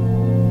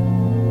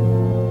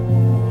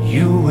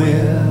 you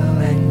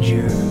will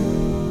endure.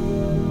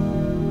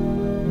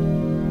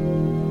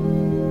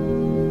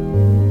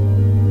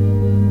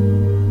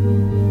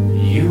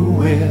 You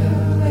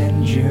will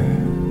endure.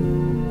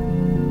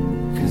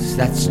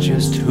 That's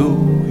just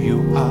who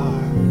you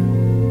are.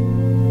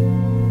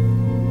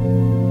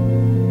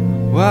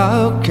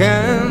 While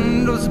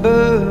candles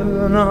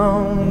burn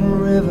on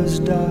rivers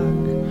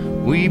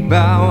dark, we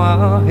bow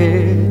our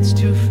heads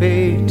to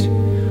fate.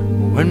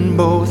 When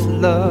both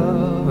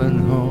love and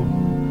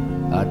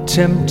hope are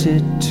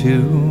tempted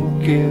to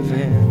give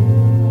in,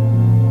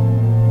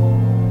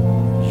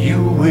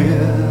 you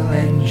will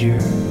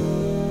endure.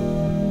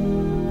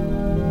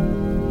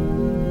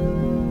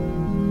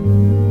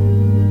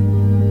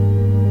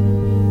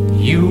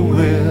 You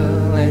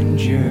will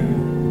endure,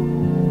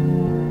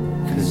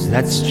 'cause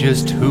that's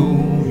just who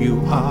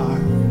you are.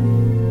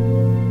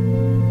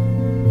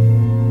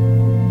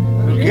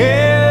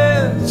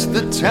 Against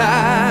the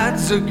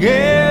tides,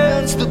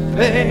 against the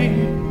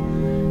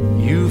pain,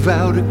 you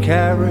vow to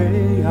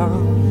carry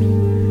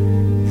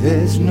on.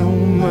 There's no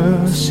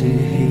mercy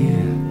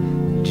here,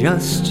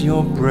 just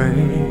your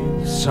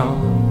brave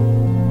song.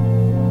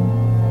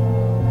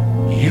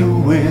 You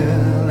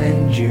will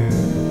endure.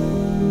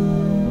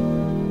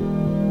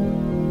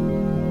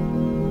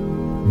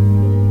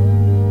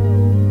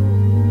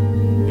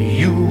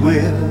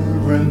 Will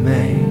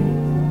remain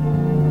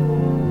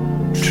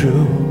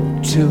true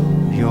to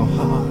your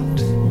heart.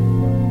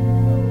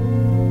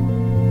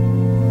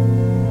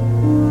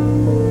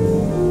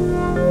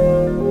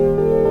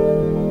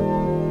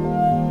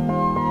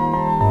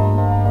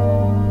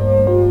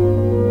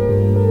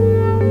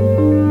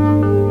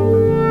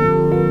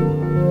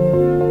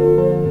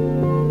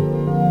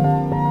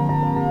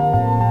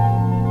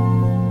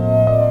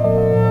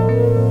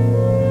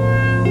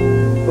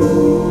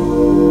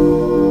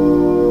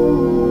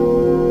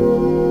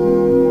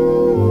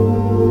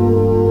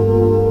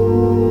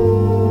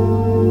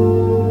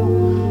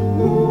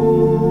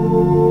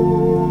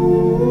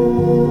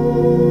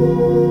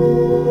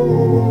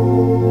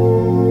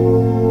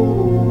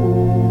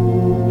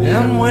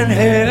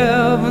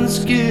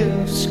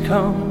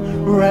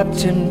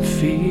 In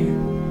fear,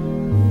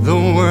 the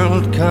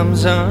world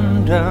comes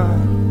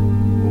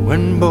undone.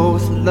 When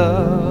both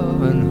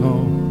love and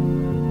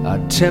hope are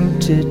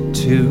tempted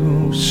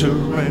to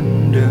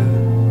surrender,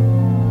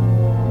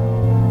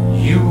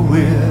 you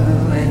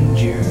will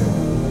endure.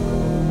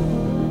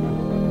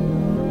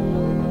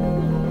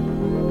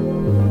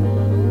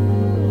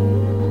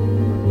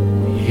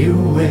 You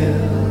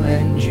will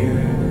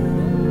endure,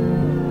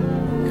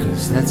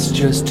 'cause that's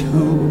just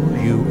who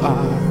you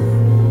are.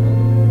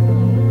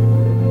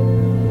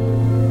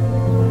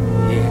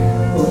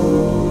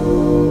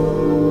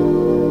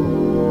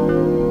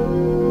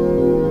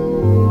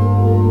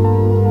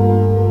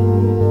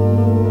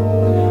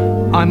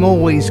 I'm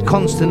always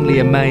constantly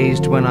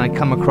amazed when I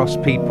come across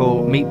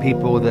people, meet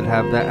people that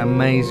have that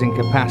amazing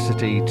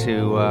capacity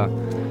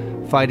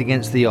to fight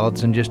against the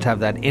odds and just have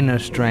that inner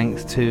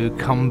strength to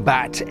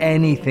combat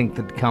anything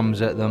that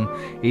comes at them,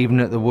 even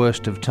at the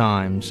worst of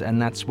times.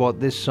 And that's what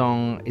this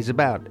song is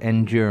about,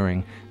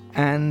 enduring.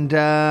 And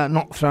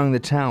not throwing the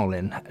towel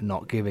in,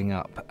 not giving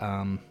up.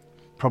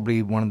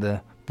 Probably one of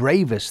the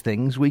bravest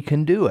things we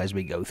can do as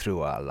we go through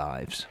our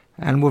lives.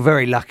 And we're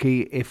very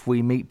lucky if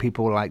we meet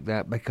people like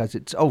that, because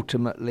it's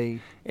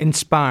ultimately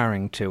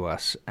inspiring to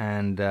us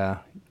and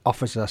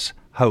offers us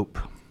hope.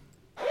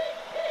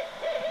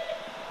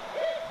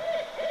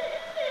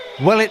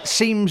 Well, it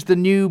seems the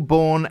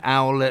newborn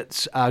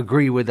owlets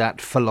agree with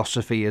that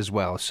philosophy as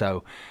well,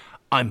 so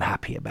I'm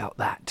happy about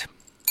that.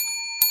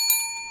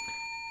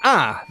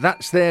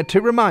 That's there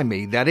to remind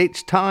me that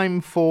it's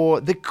time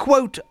for the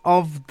quote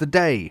of the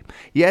day.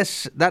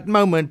 Yes, that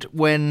moment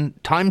when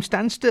time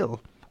stands still.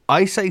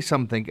 I say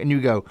something and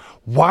you go,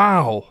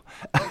 wow!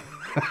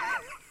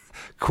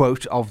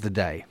 Quote of the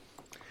day.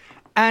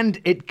 And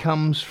it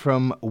comes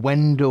from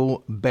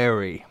Wendell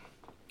Berry.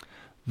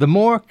 The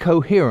more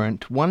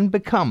coherent one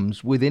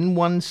becomes within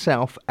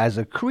oneself as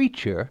a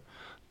creature,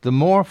 the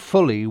more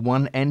fully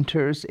one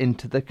enters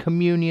into the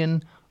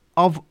communion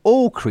of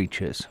all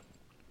creatures.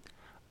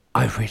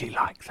 I really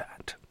like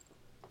that.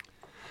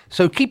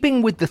 So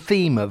keeping with the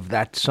theme of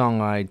that song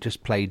I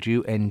just played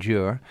you,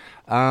 Endure,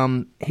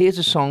 here's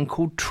a song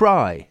called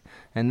Try.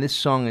 And this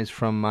song is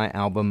from my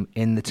album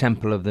In the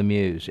Temple of the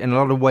Muse. In a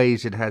lot of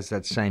ways it has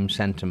that same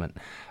sentiment.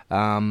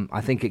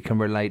 I think it can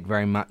relate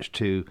very much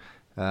to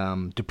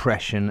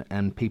depression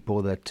and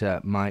people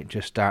that might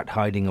just start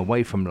hiding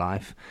away from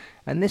life.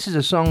 And this is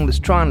a song that's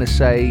trying to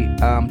say,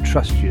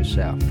 trust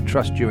yourself,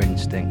 trust your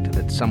instinct,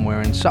 that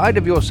somewhere inside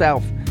of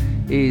yourself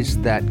is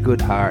that good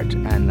heart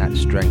and that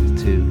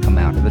strength to come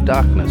out of the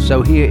darkness.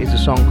 So here is a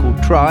song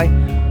called Try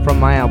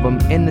from my album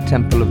In the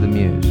Temple of the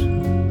Muse.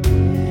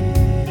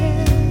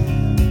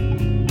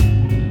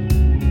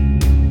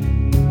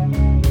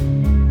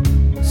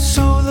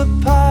 So the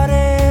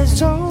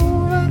party's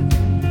over,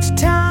 it's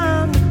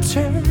time to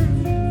turn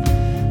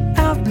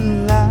out the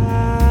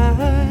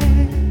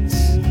lights.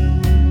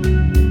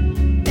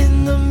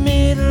 In the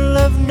middle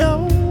of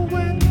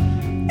nowhere,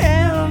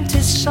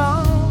 empty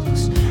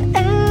songs,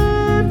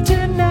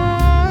 empty nights.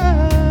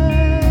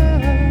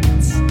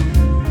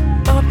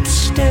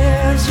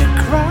 Upstairs you're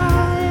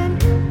crying,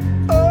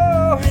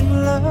 oh in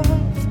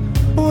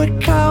love, we're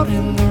caught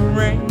in the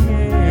rain.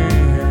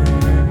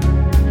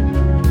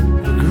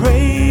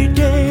 Great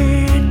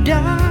day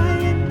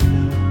dying,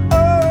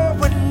 oh,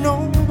 when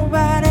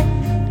nobody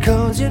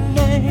calls your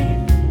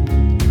name.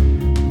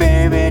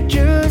 Baby,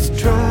 just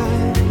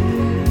try,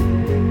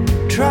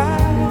 try.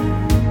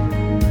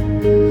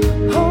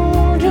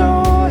 Hold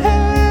your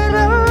head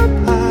up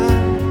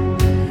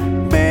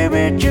high.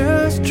 Baby,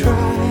 just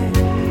try,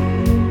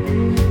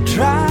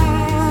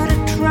 try to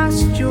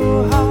trust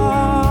your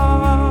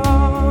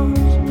heart.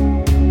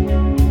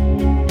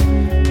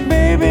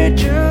 Baby,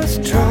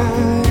 just try.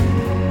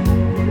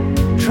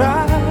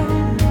 Try,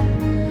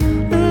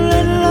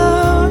 let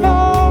love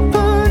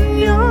open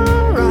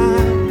your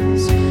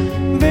eyes.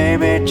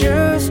 Baby,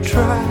 just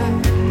try,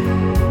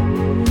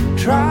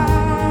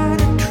 try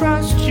to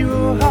trust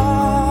your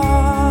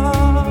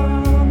heart.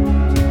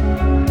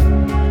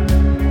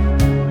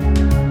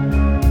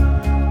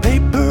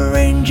 Paper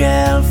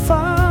angel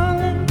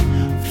falling,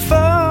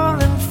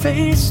 falling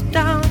face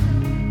down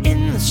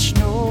in the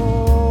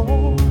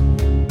snow.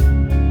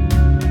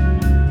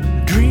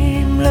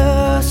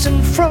 Dreamless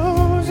and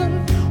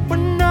frozen,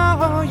 when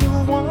all you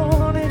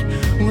wanted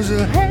was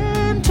a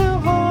hand to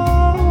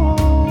hold.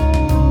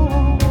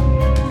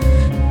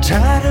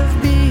 Tired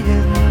of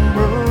being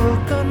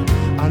broken,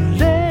 I'll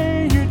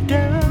lay you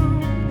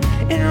down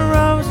in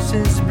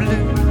roses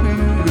blue.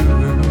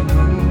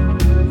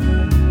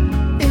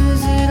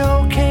 Is it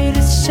okay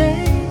to say,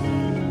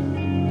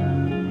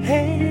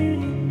 hey,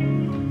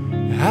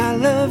 I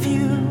love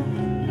you?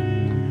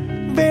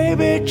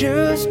 Baby,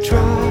 just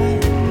try,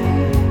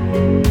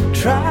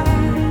 try.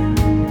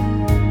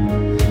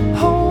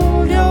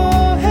 Hold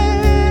your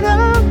head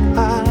up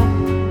high.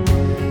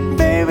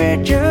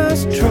 Baby,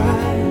 just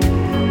try,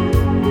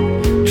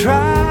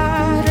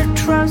 try to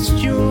trust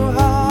your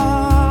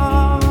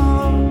heart.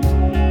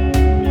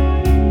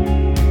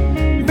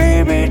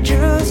 Baby,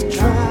 just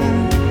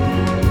try,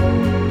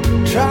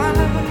 try.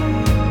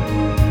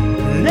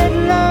 Let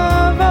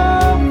love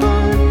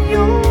open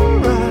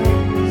your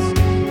eyes.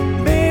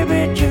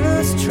 Baby,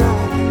 just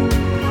try,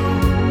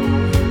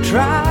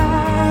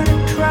 try to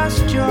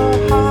trust your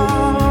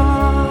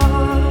heart.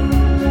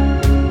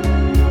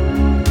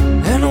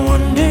 And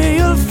one day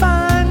you'll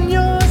find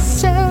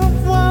yourself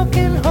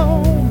walking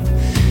home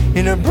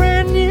in a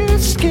brand new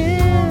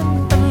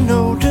skin, a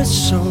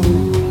notice soul.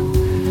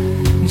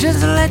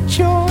 Just let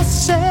your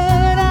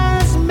sad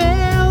eyes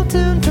melt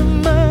into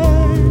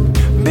mine.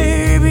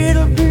 Baby,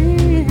 it'll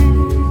be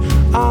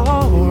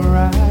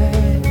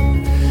alright.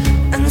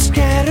 And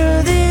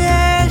scatter the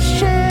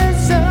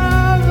ashes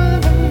of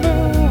the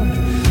moon.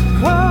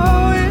 Oh,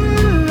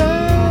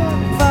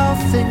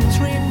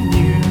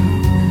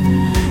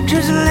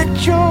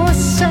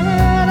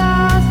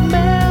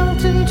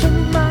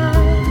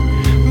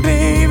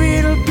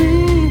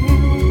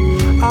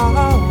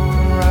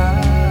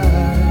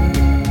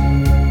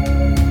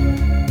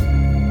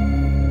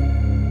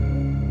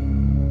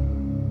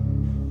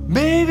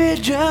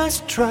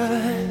 just try.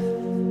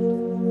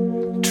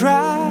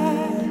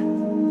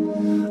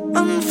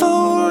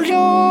 Unfold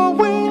your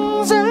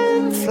wings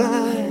and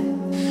fly.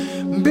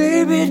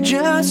 Baby,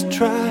 just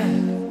try.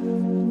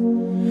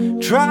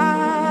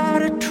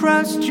 Try to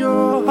trust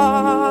your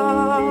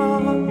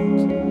heart.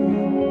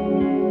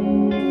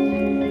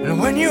 And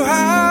when you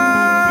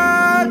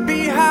hide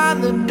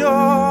behind the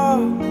door,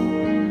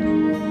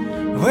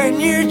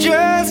 when you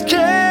just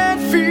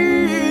can't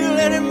feel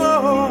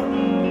anymore,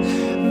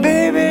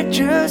 baby,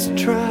 just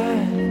try.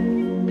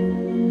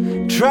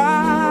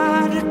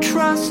 Try to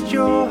trust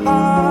your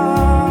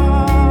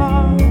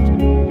heart.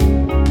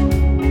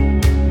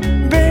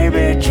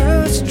 Baby,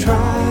 just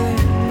try.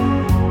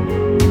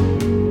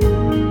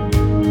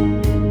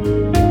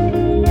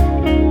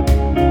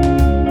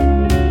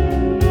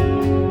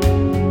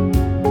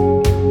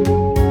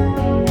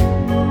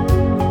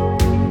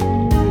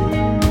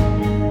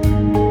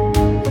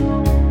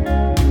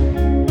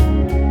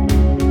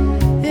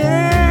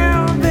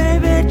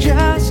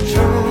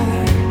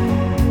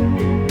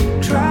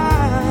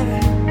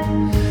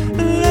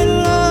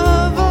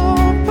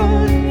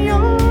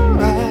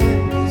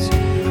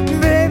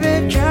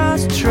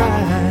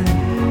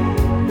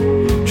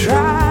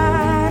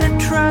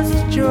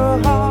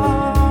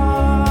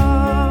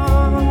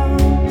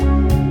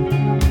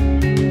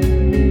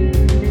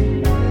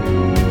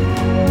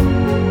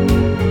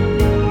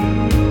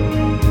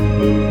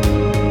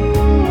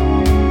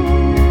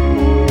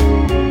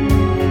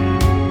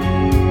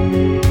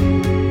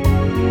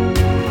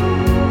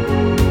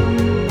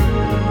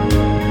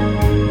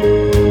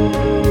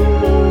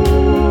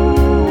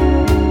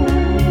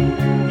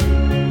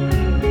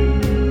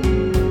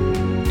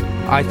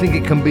 I think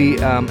it can be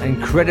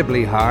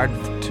incredibly hard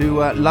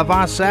to love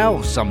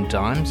ourselves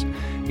sometimes,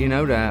 you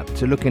know,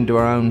 to look into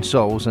our own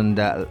souls and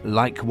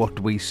like what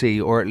we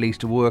see, or at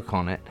least work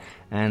on it.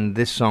 And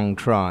this song,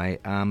 Try,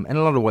 in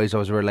a lot of ways I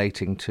was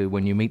relating to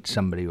when you meet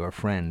somebody or a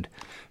friend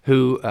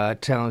who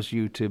tells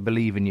you to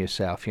believe in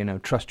yourself, you know,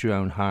 trust your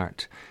own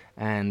heart.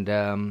 And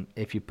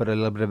if you put a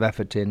little bit of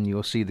effort in,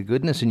 you'll see the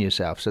goodness in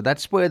yourself. So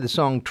that's where the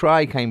song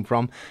Try came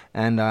from,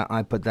 and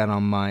I put that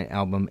on my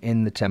album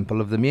In the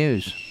Temple of the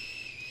Muse.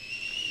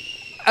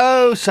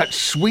 Oh, such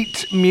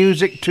sweet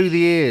music to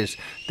the ears.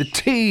 The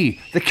tea,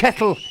 the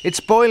kettle, it's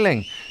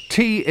boiling.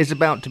 Tea is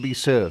about to be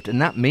served,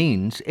 and that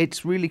means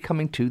it's really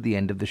coming to the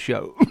end of the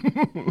show.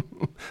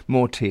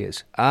 More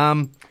tears.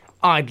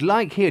 I'd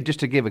like here just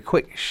to give a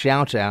quick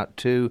shout out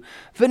to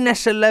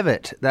Vanessa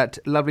Levitt, that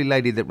lovely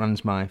lady that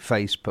runs my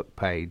Facebook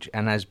page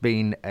and has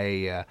been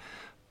a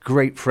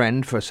great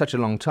friend for such a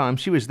long time.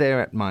 She was there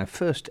at my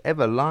first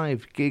ever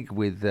live gig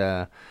with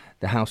the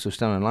House of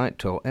Stone and Light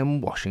tour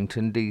in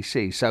Washington,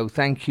 D.C. So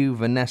thank you,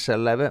 Vanessa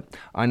Levitt.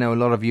 I know a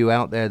lot of you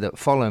out there that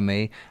follow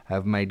me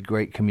have made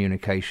great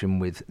communication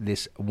with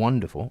this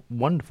wonderful,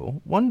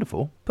 wonderful,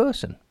 wonderful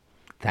person.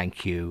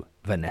 Thank you,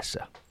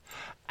 Vanessa.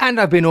 And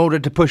I've been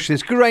ordered to push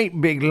this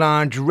great big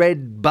large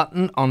red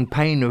button on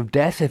pain of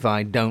death if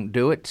I don't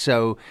do it.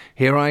 So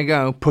here I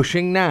go,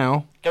 pushing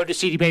now. Go to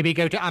CD Baby,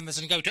 go to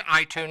Amazon, go to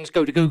iTunes,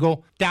 go to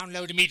Google.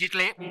 Download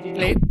immediately.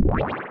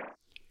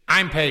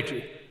 I'm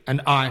Pagey,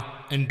 and I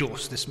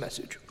endorse this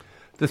message.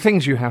 The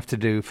things you have to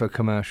do for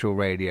commercial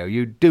radio,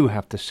 you do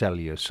have to sell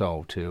your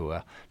soul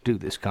to do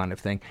this kind of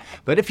thing.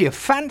 But if you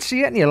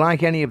fancy it and you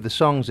like any of the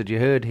songs that you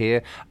heard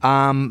here,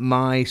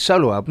 my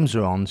solo albums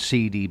are on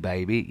CD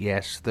Baby.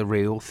 Yes, the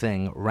real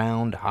thing,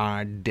 round,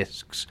 hard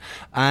discs.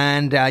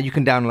 And you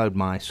can download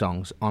my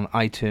songs on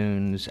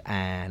iTunes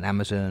and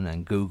Amazon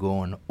and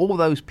Google and all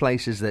those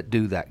places that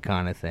do that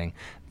kind of thing.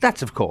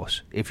 That's, of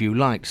course, if you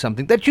liked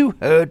something that you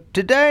heard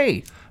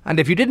today. And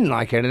if you didn't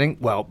like anything,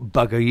 well,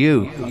 bugger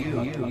you.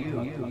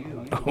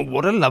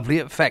 What a lovely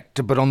effect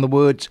to put on the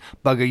words,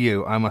 bugger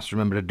you. I must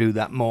remember to do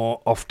that more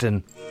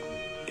often.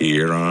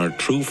 Here are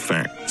true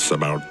facts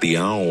about the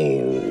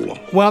owl.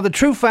 Well, the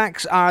true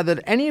facts are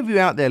that any of you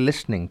out there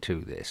listening to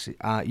this,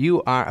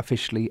 you are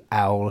officially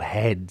owl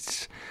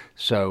heads.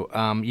 So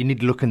you need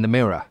to look in the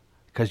mirror,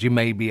 because you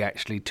may be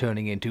actually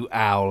turning into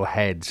owl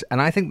heads. And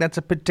I think that's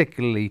a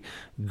particularly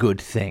good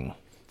thing.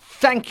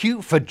 Thank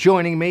you for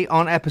joining me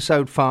on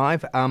episode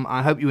 5.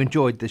 I hope you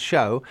enjoyed the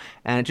show.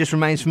 And it just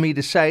remains for me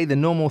to say the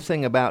normal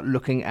thing about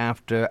looking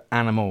after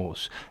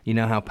animals. You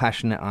know how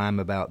passionate I am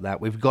about that.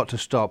 We've got to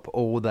stop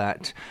all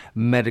that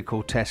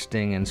medical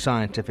testing and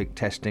scientific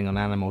testing on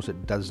animals.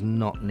 It does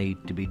not need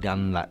to be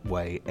done that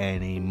way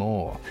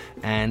anymore.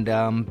 And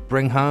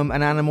bring home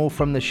an animal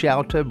from the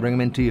shelter, bring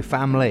them into your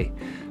family.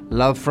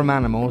 Love from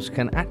animals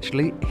can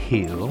actually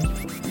heal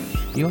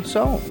your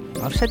soul.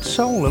 I've said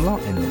soul a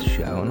lot in this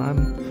show, and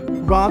I'm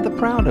rather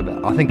proud of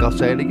it. I think I'll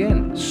say it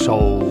again.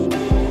 Soul.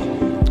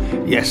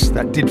 Yes,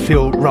 that did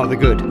feel rather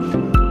good.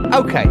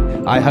 Okay,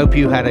 I hope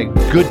you had a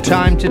good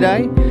time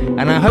today,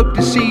 and I hope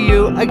to see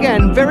you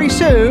again very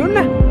soon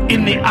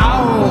in the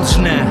Owl's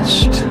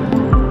Nest.